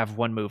 and then I have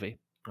one movie.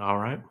 All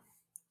right.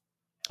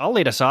 I'll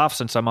lead us off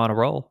since I'm on a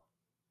roll.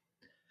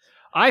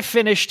 I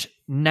finished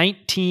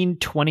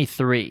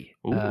 1923.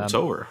 Ooh, it's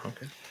over.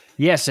 Okay.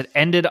 Yes, it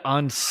ended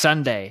on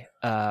Sunday.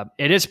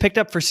 It is picked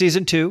up for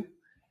season 2,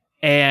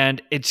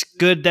 and it's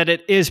good that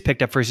it is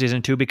picked up for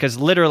season 2 because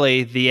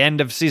literally the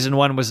end of season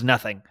 1 was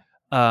nothing.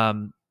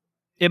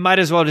 It might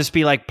as well just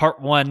be like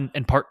part 1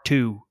 and part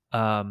 2.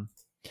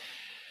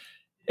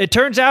 It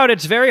turns out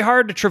it's very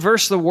hard to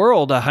traverse the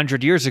world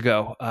 100 years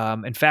ago.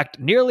 In fact,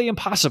 nearly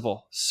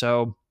impossible.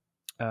 So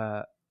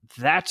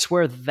that's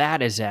where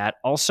that is at.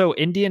 Also,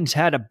 Indians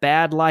had a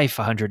bad life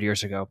 100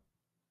 years ago.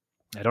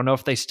 I don't know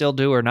if they still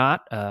do or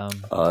not.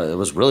 It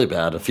was really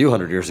bad a few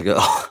hundred years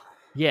ago.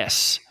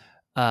 Yes.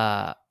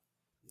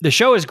 The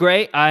show is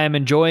great. I am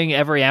enjoying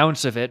every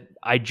ounce of it.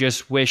 I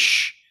just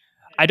wish...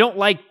 I don't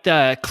like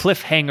the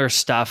cliffhanger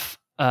stuff,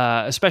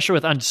 especially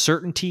with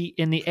uncertainty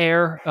in the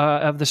air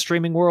of the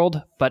streaming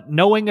world. But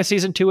knowing a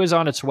season 2 is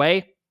on its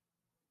way,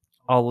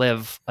 I'll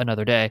live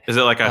another day. Is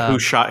it like a Who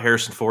Shot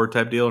Harrison Ford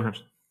type deal? Or?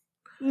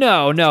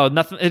 No,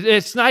 nothing.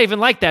 It's not even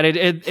like that.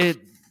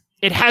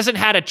 It hasn't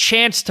had a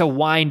chance to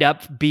wind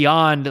up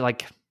beyond,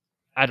 like,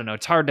 I don't know.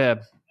 It's hard to...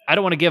 I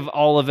don't want to give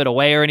all of it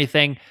away or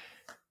anything.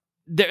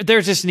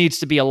 There just needs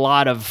to be a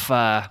lot of...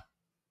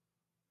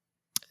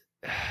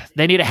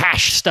 they need to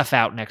hash stuff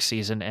out next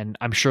season, and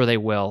I'm sure they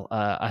will.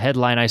 A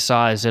headline I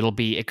saw is it'll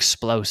be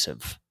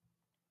explosive.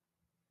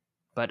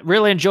 But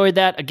really enjoyed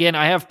that. Again,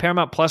 I have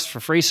Paramount Plus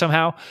for free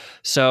somehow.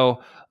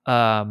 So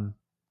I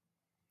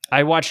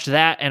watched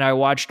that, and I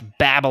watched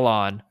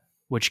Babylon,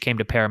 which came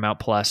to Paramount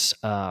Plus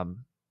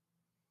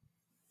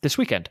this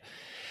weekend.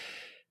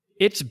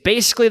 It's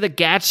basically the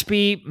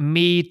Gatsby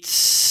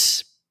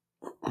meets...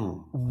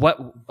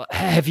 What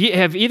have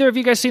either of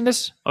you guys seen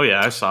this? Oh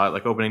yeah, I saw it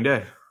like opening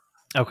day.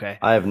 Okay,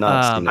 I have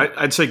not seen it.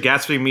 I'd say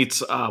Gatsby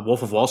meets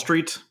Wolf of Wall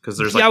Street because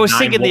there's like I was 9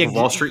 thinking Wolf of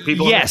Wall Street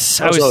people. Yes,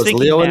 in I was is thinking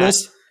Leo that. in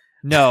this?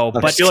 No, it.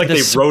 but I feel like the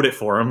they wrote it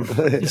for him.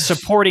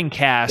 supporting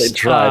cast. They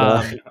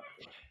tried, huh?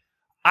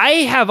 I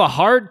have a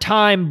hard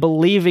time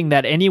believing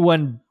that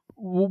anyone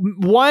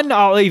one,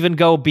 I'll even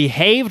go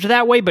behaved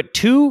that way, but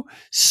two,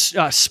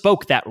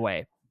 spoke that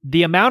way.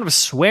 The amount of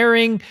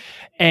swearing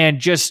and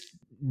just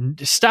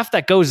stuff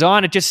that goes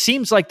on, it just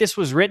seems like this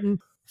was written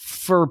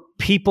for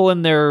people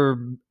in their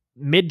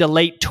mid to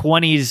late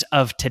 20s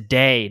of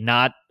today,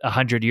 not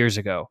 100 years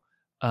ago.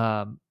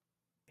 I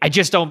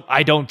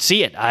don't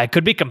see it. I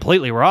could be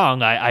completely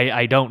wrong.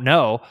 I don't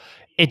know.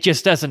 It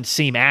just doesn't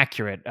seem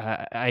accurate.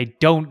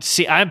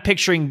 I'm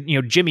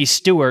picturing, Jimmy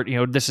Stewart,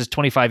 this is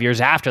 25 years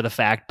after the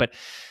fact, but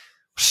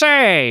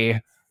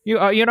say,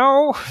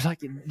 like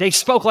they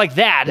spoke like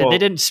that, and they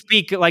didn't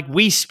speak like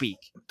we speak.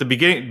 The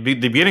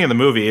beginning of the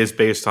movie is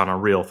based on a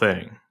real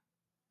thing.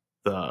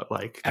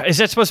 Is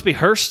that supposed to be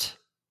Hearst?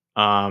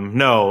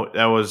 No,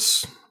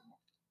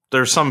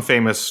 there's some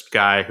famous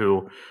guy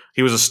who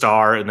he was a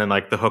star, and then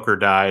like the hooker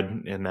died,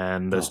 and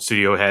then the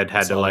studio head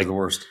had to like the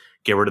worst.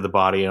 Get rid of the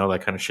body and all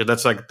that kind of shit.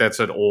 That's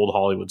an old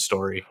Hollywood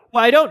story.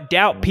 Well, I don't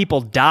doubt people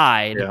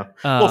died.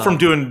 Yeah. From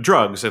doing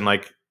drugs, and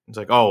like it's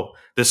like, oh,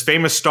 this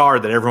famous star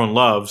that everyone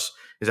loves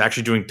is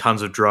actually doing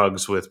tons of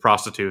drugs with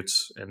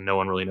prostitutes, and no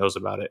one really knows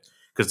about it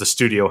because the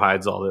studio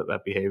hides all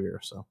that behavior.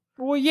 So,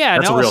 well, yeah,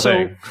 that's a real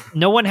thing.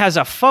 No one has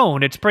a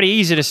phone. It's pretty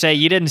easy to say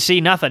you didn't see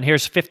nothing.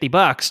 Here's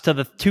 $50 to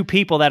the two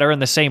people that are in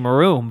the same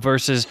room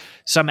versus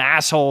some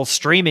asshole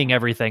streaming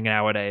everything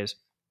nowadays.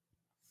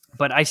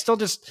 But I still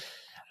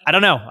I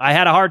don't know. I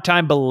had a hard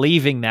time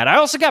believing that. I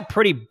also got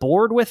pretty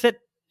bored with it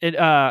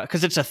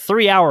because it's a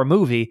 3-hour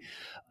movie.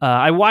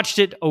 I watched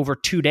it over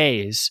 2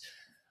 days.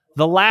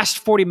 The last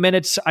 40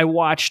 minutes I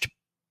watched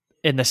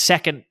in the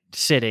second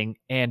sitting,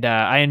 and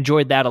I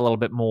enjoyed that a little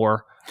bit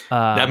more.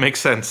 That makes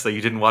sense that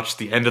you didn't watch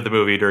the end of the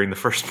movie during the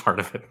first part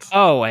of it.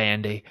 Oh,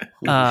 Andy.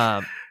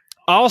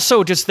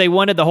 Also, just they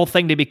wanted the whole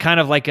thing to be kind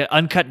of like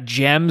Uncut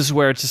Gems,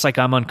 where it's just like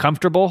I'm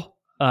uncomfortable.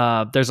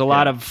 There's a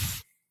lot of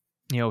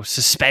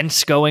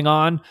suspense going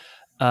on.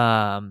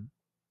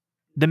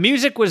 The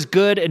music was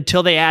good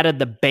until they added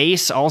the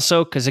bass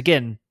also, because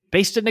again,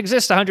 bass didn't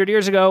exist 100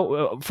 years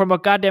ago from a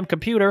goddamn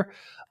computer.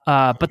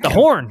 But the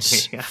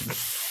horns,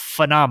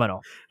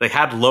 phenomenal. They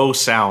had low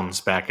sounds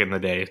back in the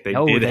day. They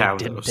did have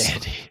those.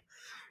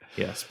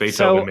 Yes,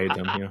 Beethoven made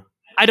them. Yeah.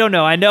 I don't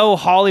know. I know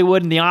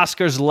Hollywood and the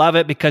Oscars love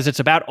it because it's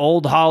about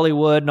old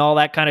Hollywood and all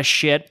that kind of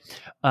shit.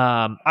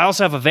 I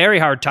also have a very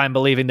hard time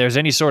believing there's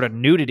any sort of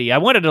nudity. I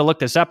wanted to look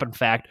this up, in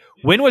fact.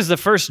 When was the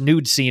first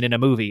nude scene in a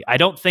movie? I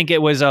don't think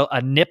it was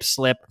a nip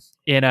slip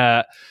in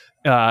a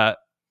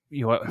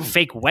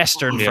fake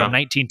Western from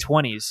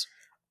 1920s.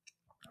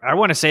 I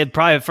want to say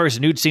probably the first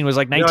nude scene was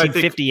like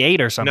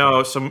 1958 or something.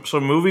 No, so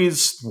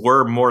movies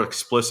were more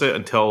explicit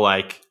until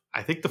like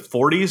I think the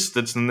 40s.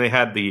 That's when they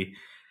had the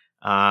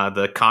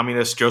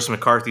communist Joseph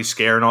McCarthy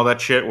scare and all that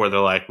shit, where they're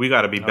like, we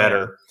got to be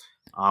better.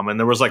 Yeah. And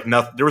there was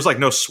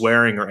no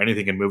swearing or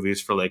anything in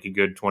movies for like a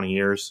good 20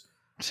 years.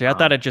 See, I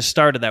thought it just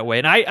started that way.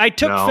 And I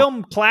took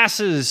film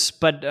classes,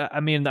 but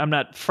I'm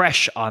not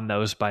fresh on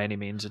those by any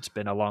means. It's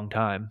been a long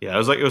time. Yeah,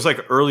 it was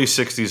like early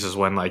 60s is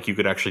when like you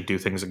could actually do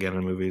things again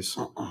in movies.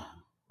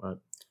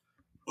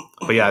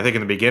 But yeah, I think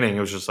in the beginning it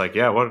was just like,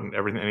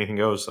 anything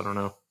goes. I don't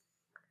know.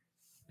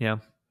 Yeah.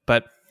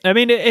 But I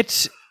mean,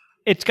 it's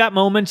got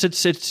moments.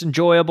 It's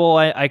enjoyable.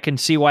 I can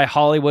see why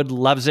Hollywood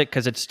loves it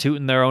because it's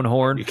tooting their own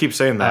horn. You keep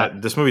saying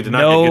that. This movie did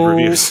not get good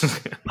reviews.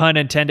 Pun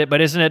intended.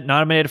 But isn't it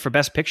nominated for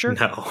Best Picture?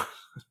 No.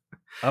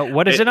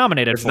 What is it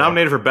nominated for? It's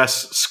nominated for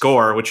Best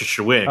Score, which it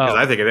should win because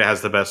I think it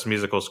has the best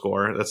musical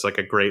score. That's like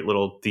a great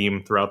little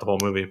theme throughout the whole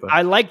movie. But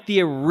I like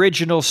the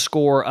original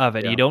score of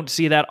it. Yeah. You don't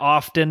see that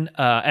often.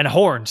 And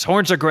horns.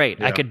 Horns are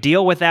great. Yeah. I could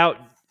deal without.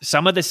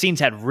 Some of the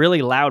scenes had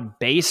really loud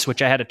bass,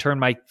 which I had to turn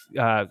my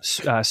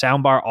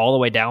sound bar all the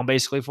way down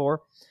basically for.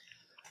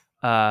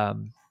 I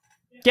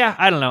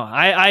don't know.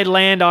 I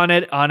land on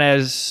it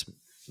as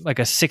like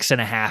a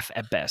 6.5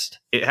 at best.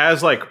 It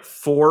has like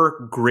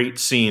 4 great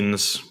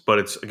scenes, but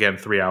it's again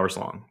 3 hours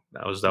long.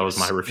 That was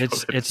my review.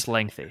 It's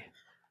lengthy.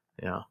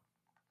 Yeah.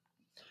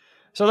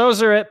 So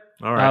those are it.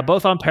 All right.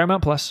 Both on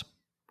Paramount Plus.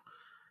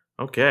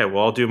 Okay.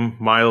 Well, I'll do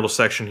my little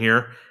section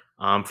here.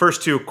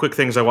 First 2 quick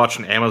things I watched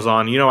on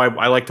Amazon.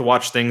 I like to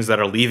watch things that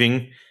are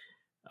leaving.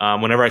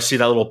 Whenever I see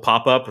that little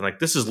pop up and like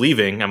this is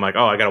leaving, I'm like,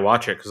 oh, I got to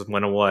watch it because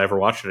when will I ever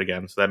watch it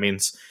again? So that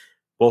means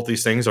both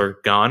these things are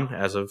gone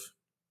as of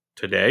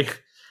today.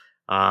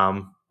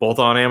 Both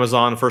on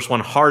Amazon. The first one,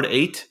 Hard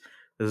 8.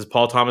 This is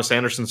Paul Thomas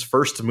Anderson's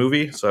first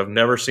movie, so I've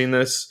never seen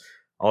this.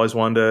 Always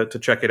wanted to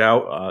check it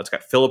out. It's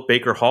got Philip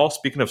Baker Hall.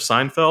 Speaking of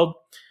Seinfeld,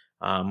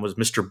 was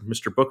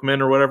Mr.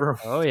 Bookman or whatever.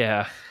 Oh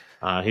yeah.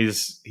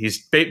 He's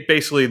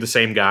basically the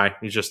same guy.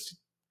 He's just,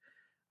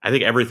 I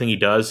think everything he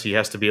does, he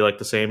has to be like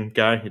the same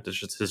guy. It's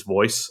just his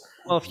voice.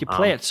 Well, if you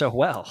play it so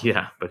well.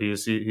 Yeah, but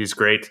he's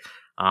great.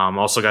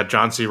 Also got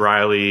John C.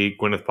 Reilly,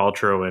 Gwyneth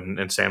Paltrow,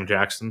 and Sam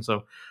Jackson.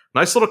 So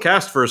nice little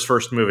cast for his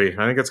first movie.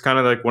 I think it's kind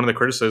of like one of the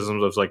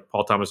criticisms of like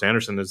Paul Thomas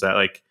Anderson is that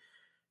like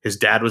his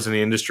dad was in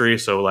the industry,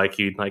 so like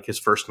his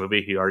first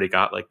movie he already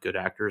got like good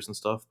actors and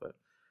stuff. But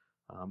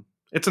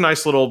it's a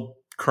nice little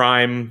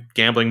crime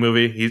gambling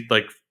movie. He's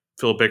like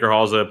Philip Baker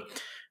Hall is a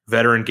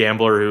veteran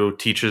gambler who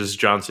teaches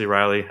John C.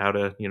 Reilly how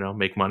to,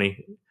 make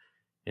money.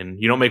 And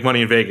you don't make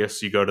money in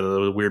Vegas. You go to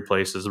the weird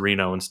places,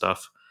 Reno and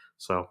stuff.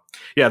 So,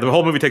 yeah, the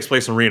whole movie takes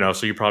place in Reno,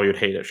 so you probably would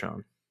hate it,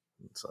 Sean.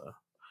 It's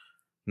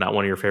not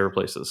one of your favorite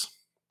places.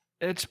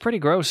 It's pretty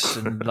gross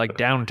and like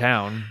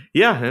downtown.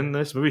 Yeah, and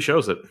this movie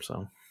shows it.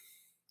 So,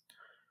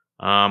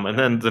 and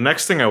then the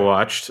next thing I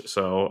watched,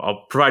 so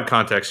I'll provide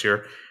context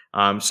here.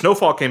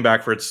 Snowfall came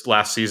back for its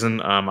last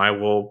season. I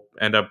will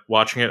end up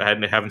watching it. I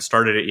haven't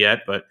started it yet,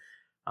 but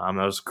that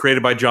was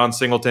created by John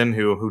Singleton,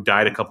 who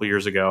died a couple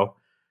years ago.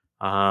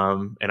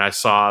 And I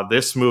saw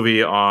this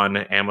movie on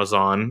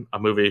Amazon, a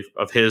movie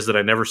of his that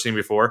I'd never seen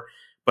before.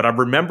 But I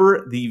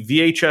remember the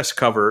VHS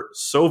cover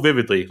so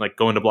vividly, like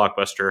going to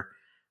Blockbuster.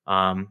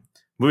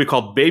 Movie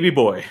called Baby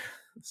Boy,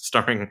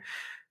 starring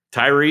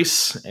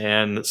Tyrese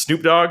and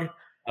Snoop Dogg.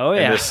 Oh,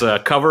 yeah. And this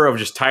cover of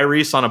just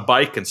Tyrese on a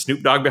bike and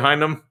Snoop Dogg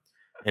behind him.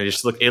 And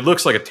it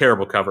looks like a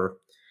terrible cover.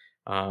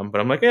 But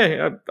I'm like,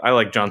 hey, I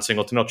like John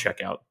Singleton. I'll check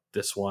out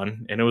this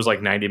one. And it was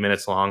like 90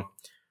 minutes long.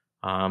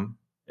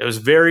 It was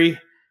very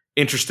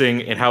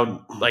interesting in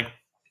how like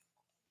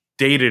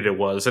dated it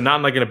was, and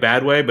not like in a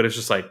bad way, but it's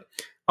just like,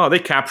 oh, they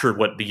captured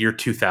what the year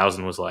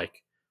 2000 was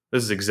like.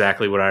 This is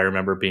exactly what I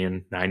remember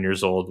being 9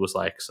 years old was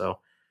like. So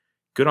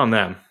good on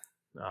them.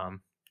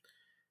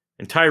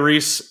 And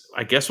Tyrese,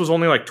 I guess, was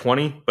only like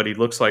 20, but he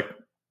looks like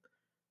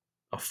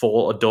a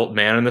full adult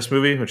man in this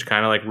movie, which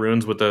kind of like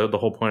ruins what the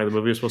whole point of the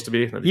movie is supposed to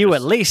be. At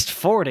least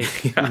 40.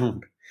 Yeah.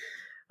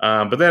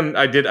 But then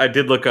I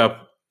did look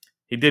up.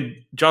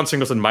 John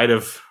Singleton might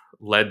have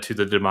led to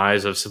the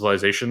demise of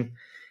Civilization,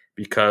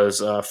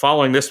 because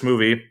following this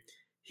movie,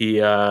 he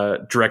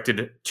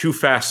directed Too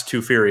Fast,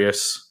 Too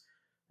Furious,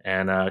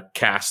 and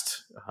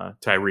cast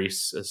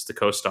Tyrese as the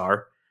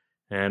co-star.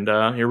 And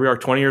here we are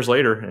 20 years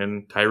later,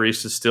 and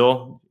Tyrese is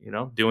still,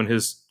 doing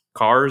his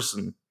cars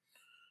and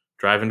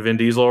driving Vin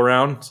Diesel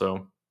around.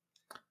 So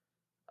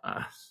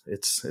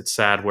it's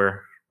sad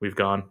where we've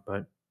gone,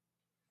 but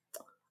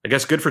I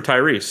guess good for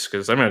Tyrese,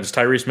 because does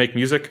Tyrese make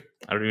music?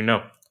 I don't even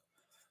know.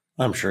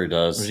 I'm sure he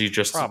does. Or is he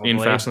just Probably. in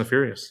Fast and the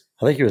Furious?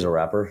 I think he was a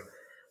rapper.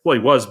 Well,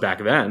 he was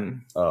back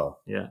then. Oh,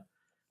 Yeah.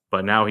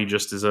 But now he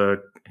just is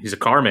he's a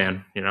car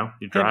man,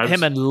 he drives.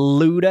 Him and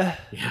Luda.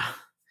 Yeah.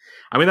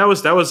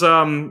 That was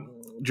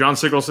John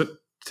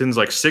Singleton's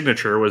like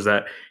signature, was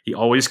that he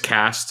always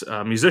cast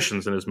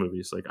musicians in his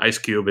movies, like Ice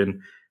Cube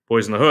in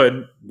Boys in the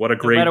Hood. What a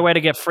great better way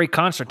to get free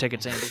concert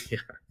tickets, Andy. Yeah.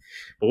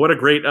 But what a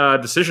great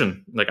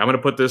decision. Like, I'm going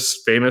to put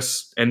this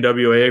famous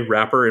NWA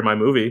rapper in my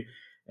movie,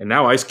 and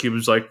now Ice Cube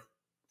is like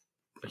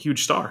a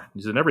huge star.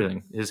 He's in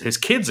everything. His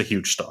kid's a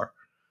huge star.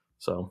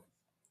 So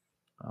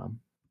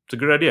it's a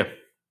good idea.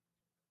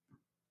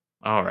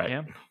 All right.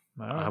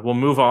 Yeah. We'll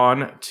move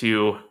on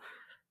to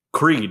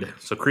Creed.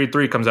 So Creed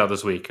 3 comes out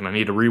this week, and I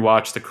need to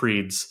rewatch the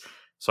Creeds.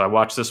 So I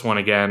watched this one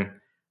again.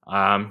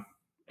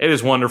 It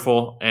is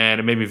wonderful, and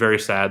it made me very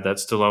sad that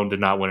Stallone did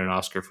not win an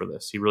Oscar for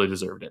this. He really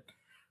deserved it.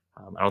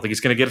 I don't think he's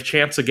going to get a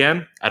chance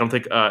again. I don't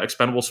think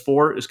Expendables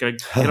 4 is going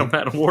to get him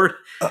that award.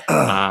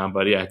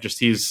 But yeah, just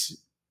he's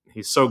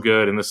so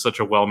good, and this is such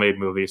a well-made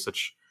movie,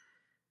 such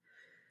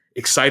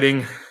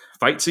exciting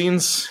fight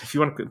scenes. If you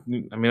want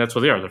to, that's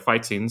what they are. They're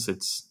fight scenes.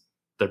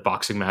 They're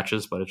boxing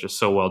matches, but it's just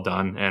so well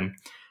done.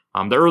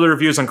 And the early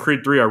reviews on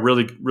Creed 3 are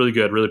really, really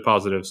good, really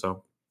positive.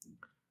 So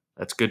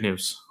that's good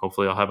news.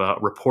 Hopefully I'll have a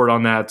report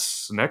on that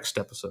next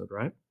episode,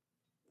 right?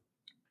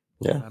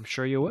 yeah. I'm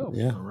sure you will.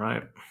 Yeah. All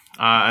right.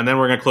 And then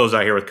we're going to close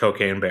out here with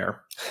Cocaine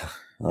Bear.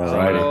 All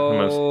righty.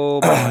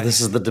 Oh, boy. This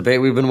is the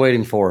debate we've been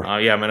waiting for.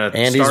 I'm going to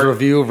Andy's start,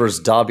 review versus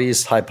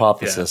Dobby's Yeah.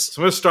 hypothesis.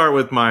 So I'm going to start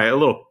with my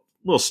little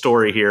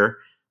story here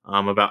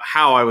about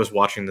how I was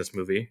watching this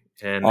movie.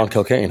 And On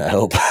cocaine, I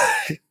hope.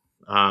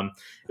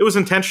 it was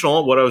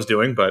intentional what I was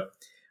doing, but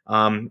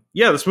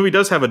this movie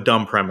does have a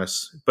dumb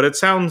premise, but it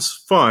sounds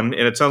fun,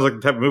 and it sounds like the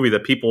type of movie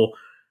that people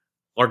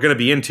are going to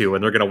be into,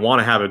 and they're going to want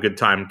to have a good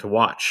time to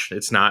watch.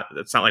 It's not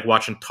like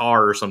watching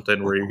Tar or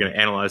something where you're going to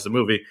analyze the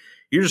movie.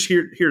 You're just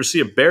here to see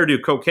a bear do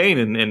cocaine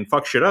and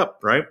fuck shit up,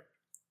 right?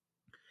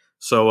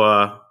 So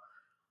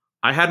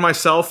I had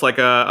myself like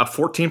a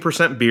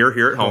 14% beer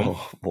here at home.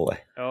 Oh, boy.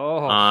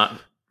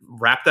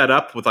 Wrapped that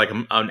up with like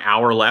an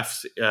hour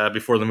left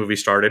before the movie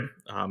started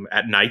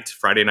at night,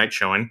 Friday night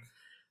showing.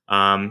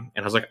 And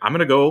I was like, I'm going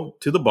to go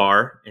to the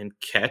bar and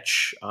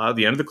catch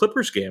the end of the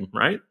Clippers game,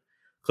 right?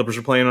 Clippers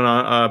are playing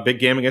on a big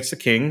game against the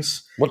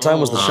Kings. What time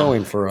was the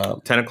showing for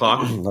 10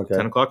 o'clock. Okay.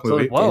 10 o'clock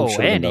movie. Whoa, Game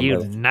should've been Andy, you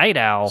done by- night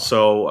owl.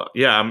 So,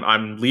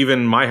 I'm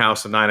leaving my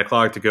house at 9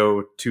 o'clock to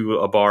go to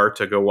a bar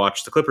to go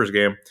watch the Clippers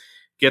game.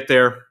 Get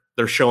there.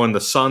 They're showing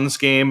the Suns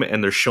game,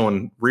 and they're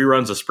showing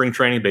reruns of spring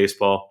training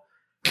baseball.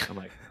 I'm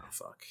like, oh,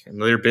 fuck.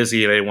 And they're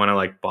busy, and they didn't want to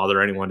like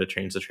bother anyone to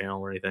change the channel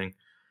or anything.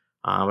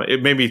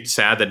 It made me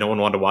sad that no one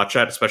wanted to watch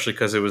that, especially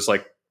because it was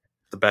like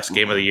the best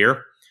game of the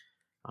year.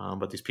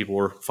 But these people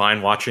were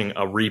fine watching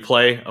a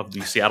replay of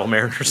the Seattle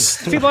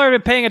Mariners. People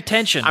aren't paying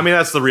attention.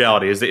 That's the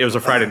reality. Is that it was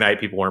a Friday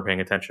night. People weren't paying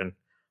attention.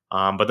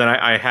 But then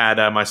I had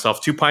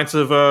myself 2 pints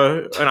of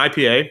an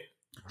IPA.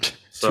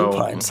 So, 2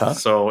 pints, huh?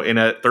 So in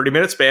a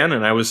 30-minute span,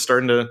 and I was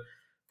starting to,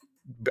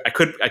 I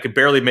could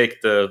barely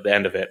make the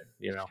end of it,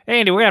 you know.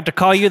 Andy, we're gonna have to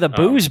call you the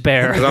booze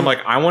bear. Because I'm like,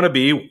 I want to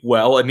be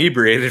well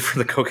inebriated for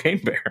the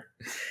Cocaine Bear,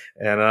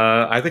 and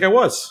I think I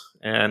was,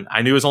 and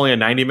I knew it was only a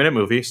 90-minute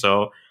movie,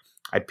 so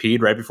I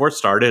peed right before it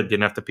started.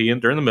 Didn't have to pee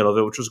during the middle of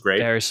it, which was great.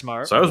 Very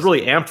smart. So I was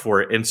really amped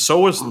for it, and so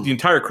was the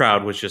entire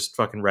crowd was just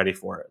fucking ready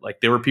for it.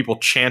 Like there were people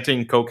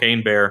chanting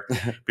 "Cocaine Bear"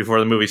 before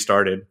the movie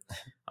started,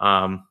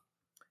 and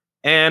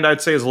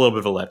I'd say it was a little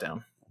bit of a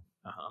letdown.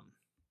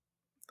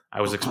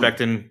 I was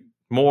expecting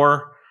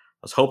more. I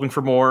was hoping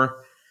for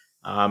more.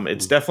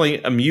 It's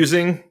definitely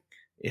amusing.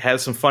 It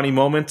has some funny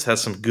moments.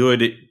 Has some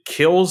good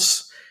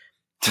kills.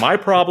 My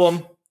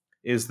problem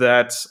is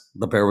that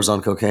The bear was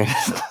on cocaine.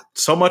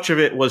 so much of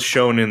it was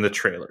shown in the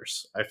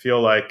trailers. I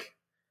feel like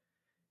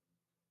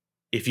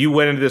if you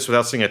went into this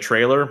without seeing a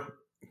trailer,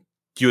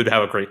 you would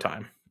have a great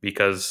time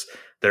because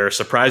there are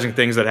surprising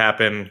things that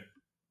happen,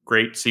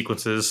 great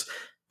sequences,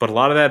 but a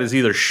lot of that is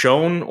either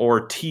shown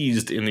or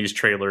teased in these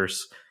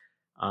trailers.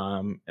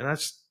 And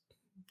that's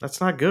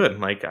not good.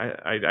 Like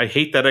I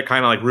hate that it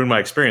kind of like ruined my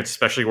experience,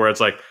 especially where it's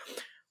like,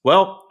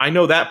 well, I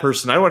know that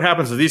person. I know what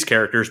happens to these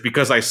characters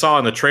because I saw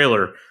in the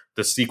trailer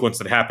the sequence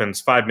that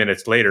happens 5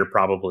 minutes later,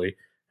 probably.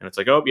 And it's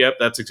like, oh, yep,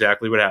 that's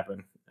exactly what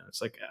happened. And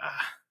it's like,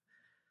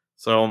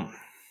 So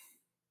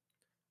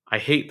I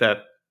hate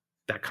that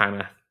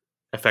kind of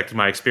affected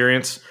my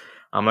experience.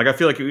 Like, I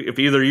feel like if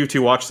either you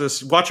two watch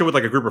this, watch it with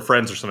like a group of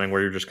friends or something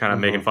where you're just kind of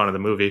making fun of the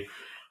movie.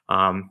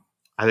 I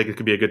think it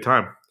could be a good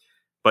time.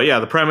 But yeah,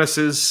 the premise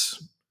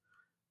is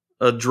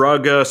a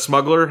drug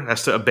smuggler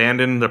has to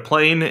abandon the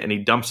plane and he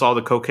dumps all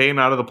the cocaine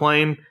out of the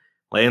plane,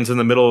 lands in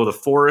the middle of the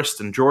forest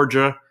in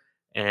Georgia,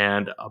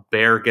 and a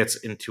bear gets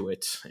into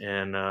it.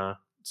 And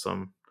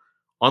some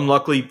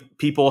unlucky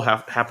people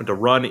happen to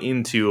run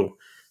into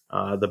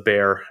the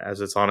bear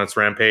as it's on its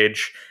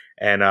rampage.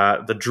 And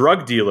the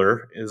drug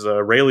dealer is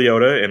Ray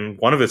Liotta in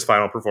one of his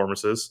final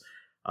performances.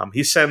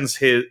 He sends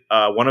his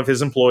one of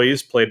his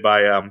employees, played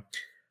by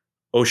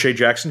O'Shea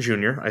Jackson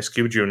Jr., Ice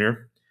Cube Jr.,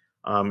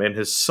 and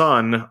his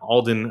son,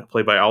 Alden,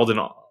 played by Alden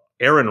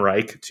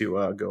Ehrenreich,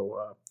 to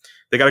go.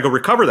 They got to go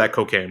recover that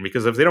cocaine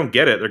because if they don't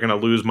get it, they're going to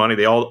lose money.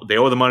 They owe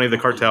the money to the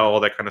cartel, all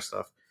that kind of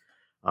stuff.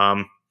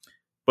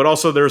 But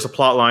also, there's a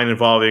plot line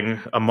involving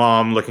a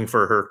mom looking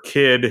for her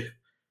kid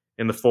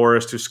in the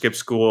forest who skipped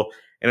school,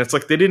 and it's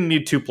like they didn't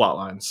need 2 plot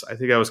lines. I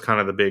think that was kind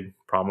of the big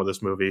problem with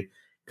this movie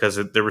because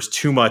there was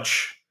too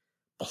much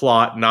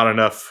plot, not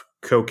enough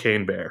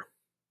Cocaine Bear.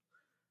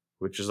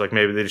 Which is like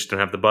maybe they just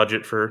didn't have the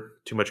budget for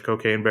too much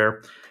Cocaine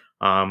Bear.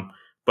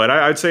 But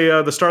I'd say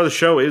the star of the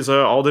show is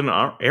Alden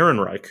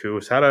Ehrenreich,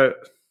 who's had a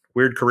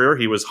weird career.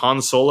 He was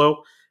Han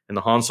Solo in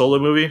the Han Solo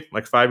movie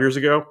like 5 years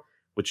ago,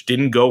 which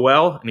didn't go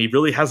well, and he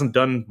really hasn't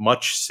done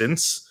much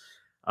since.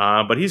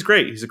 But he's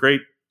great. He's a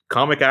great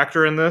comic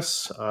actor in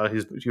this.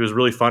 He was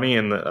really funny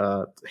in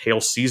the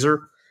Hail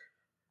Caesar.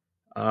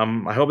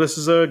 I hope this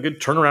is a good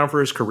turnaround for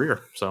his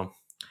career. So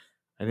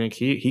I think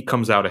he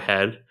comes out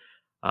ahead.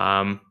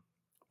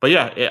 But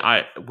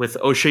yeah, with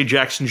O'Shea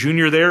Jackson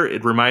Jr. there,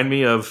 it reminded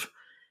me of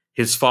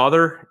his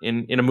father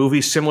in a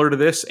movie similar to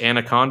this,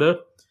 Anaconda,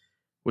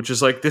 which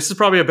is like, this is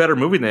probably a better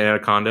movie than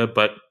Anaconda,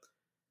 but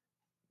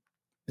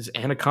is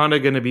Anaconda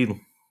going to be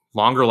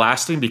longer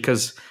lasting?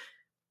 Because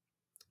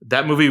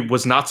that movie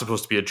was not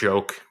supposed to be a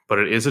joke, but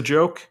it is a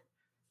joke,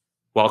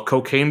 while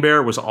Cocaine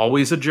Bear was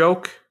always a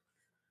joke.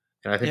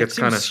 And I think it's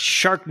kind of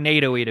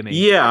Sharknado-y to me.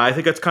 Yeah, I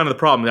think that's kind of the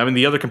problem. I mean,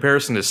 the other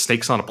comparison is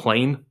Snakes on a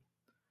Plane.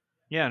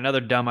 Yeah, another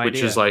dumb idea.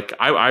 Which is like,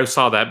 I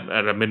saw that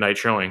at a midnight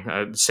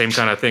showing. Same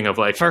kind of thing of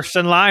like... First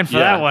in line for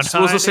that one. It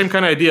was the same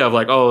kind of idea of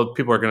like, oh,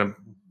 people are going to...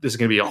 This is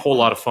going to be a whole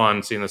lot of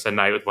fun seeing this at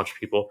night with a bunch of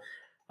people.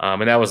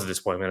 And that was a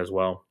disappointment as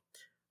well.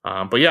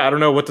 But yeah, I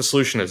don't know what the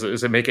solution is.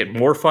 Is it make it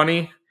more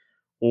funny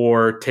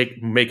or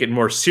make it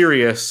more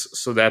serious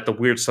so that the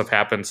weird stuff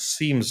happens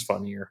seems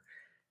funnier?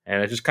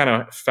 And I just kind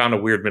of found a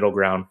weird middle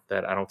ground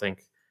that I don't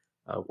think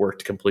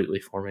worked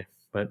completely for me.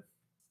 But...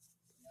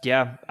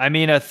 Yeah, I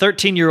mean, a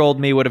 13-year-old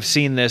me would have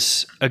seen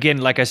this, again,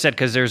 like I said,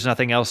 because there's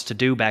nothing else to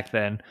do back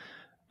then.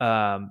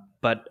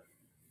 But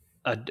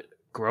a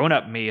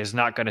grown-up me is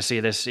not going to see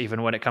this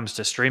even when it comes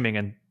to streaming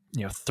in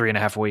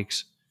 3.5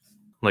 weeks.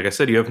 Like I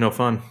said, you have no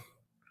fun.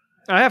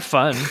 I have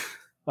fun.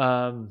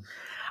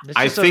 This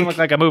just doesn't look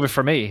like a movie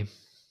for me.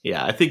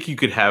 Yeah, I think you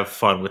could have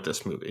fun with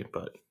this movie,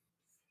 but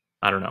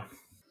I don't know.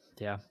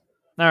 Yeah.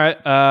 All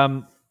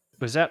right.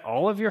 Was that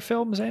all of your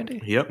films,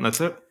 Andy? Yep, that's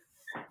it.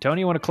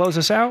 Tony, you want to close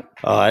us out?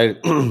 I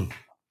mean,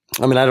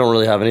 I don't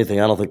really have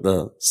anything. I don't think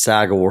the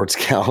SAG awards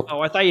count.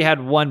 Oh, I thought you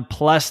had one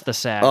plus the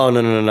SAG. Oh,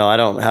 no. I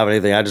don't have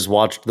anything. I just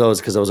watched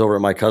those because I was over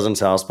at my cousin's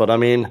house. But I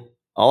mean,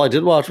 all I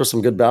did watch was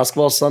some good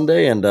basketball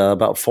Sunday and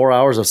about 4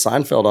 hours of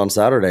Seinfeld on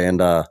Saturday.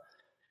 And I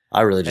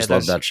really just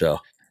loved that show.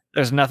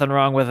 There's nothing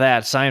wrong with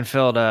that.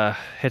 Seinfeld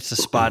hits the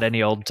spot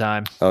any old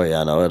time. Oh,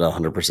 yeah. No, it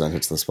 100%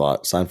 hits the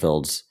spot.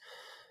 Seinfeld's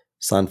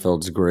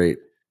great.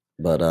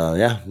 But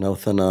yeah,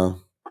 nothing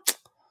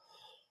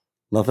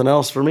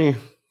else for me.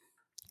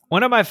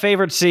 One of my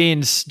favorite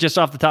scenes, just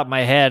off the top of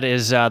my head,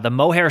 is the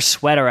mohair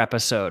sweater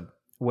episode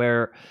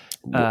where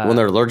when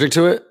they're allergic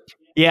to it,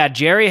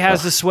 Jerry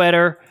has the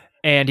sweater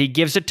and he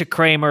gives it to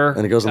Kramer,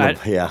 and it goes in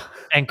the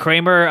and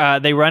Kramer,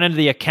 they run into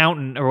the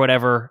accountant or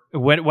whatever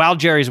while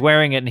Jerry's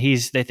wearing it, and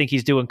they think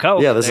he's doing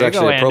coke. Yeah, this is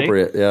actually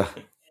appropriate. Yeah.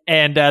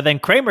 And then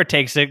Kramer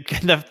takes it.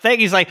 The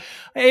thing, he's like,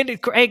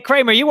 hey,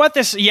 Kramer, you want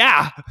this?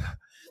 Yeah.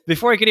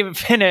 Before he could even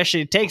finish,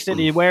 he takes it,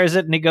 he wears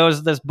it, and he goes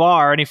to this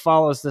bar, and he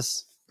follows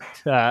this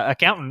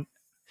accountant.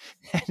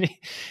 And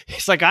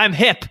he's like, I'm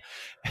hip.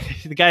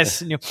 The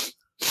guy's,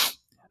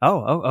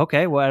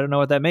 okay. Well, I don't know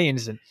what that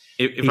means. And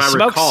if I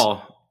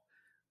recall,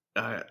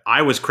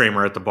 I was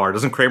Kramer at the bar.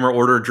 Doesn't Kramer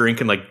order a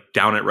drink and like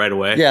down it right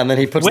away? Yeah, and then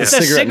he puts with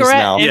the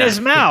cigarette in his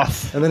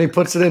mouth. And then he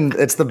puts it in.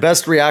 It's the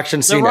best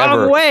reaction scene the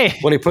wrong ever. Way.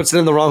 When he puts it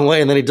in the wrong way,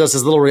 and then he does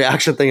his little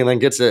reaction thing, and then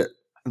gets it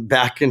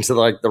back into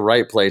like the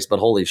right place. But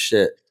holy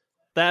shit!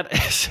 That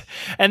is,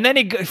 and then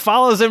he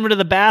follows him into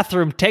the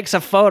bathroom, takes a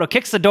photo,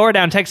 kicks the door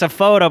down, takes a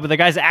photo, but the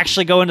guy's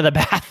actually going to the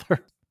bathroom.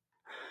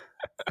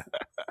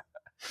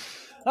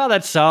 Oh,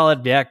 that's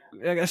solid. Yeah,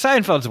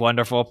 Seinfeld's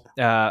wonderful.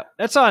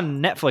 That's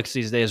on Netflix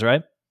these days,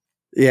 right?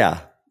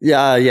 Yeah.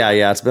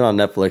 It's been on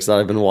Netflix that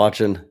I've been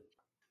watching,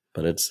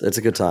 but it's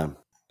a good time.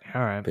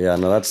 All right. But yeah,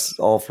 no, that's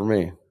all for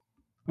me.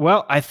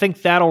 Well, I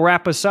think that'll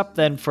wrap us up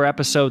then for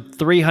episode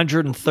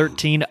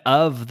 313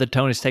 of the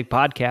Tony's Take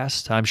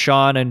podcast. I'm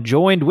Sean, and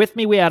joined with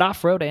me, we had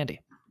Off-Road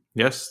Andy.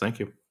 Yes, thank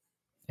you.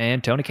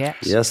 And Tony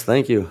Katz. Yes,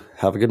 thank you.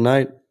 Have a good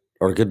night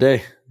or a good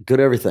day. Good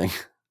everything.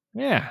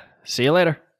 Yeah. See you later.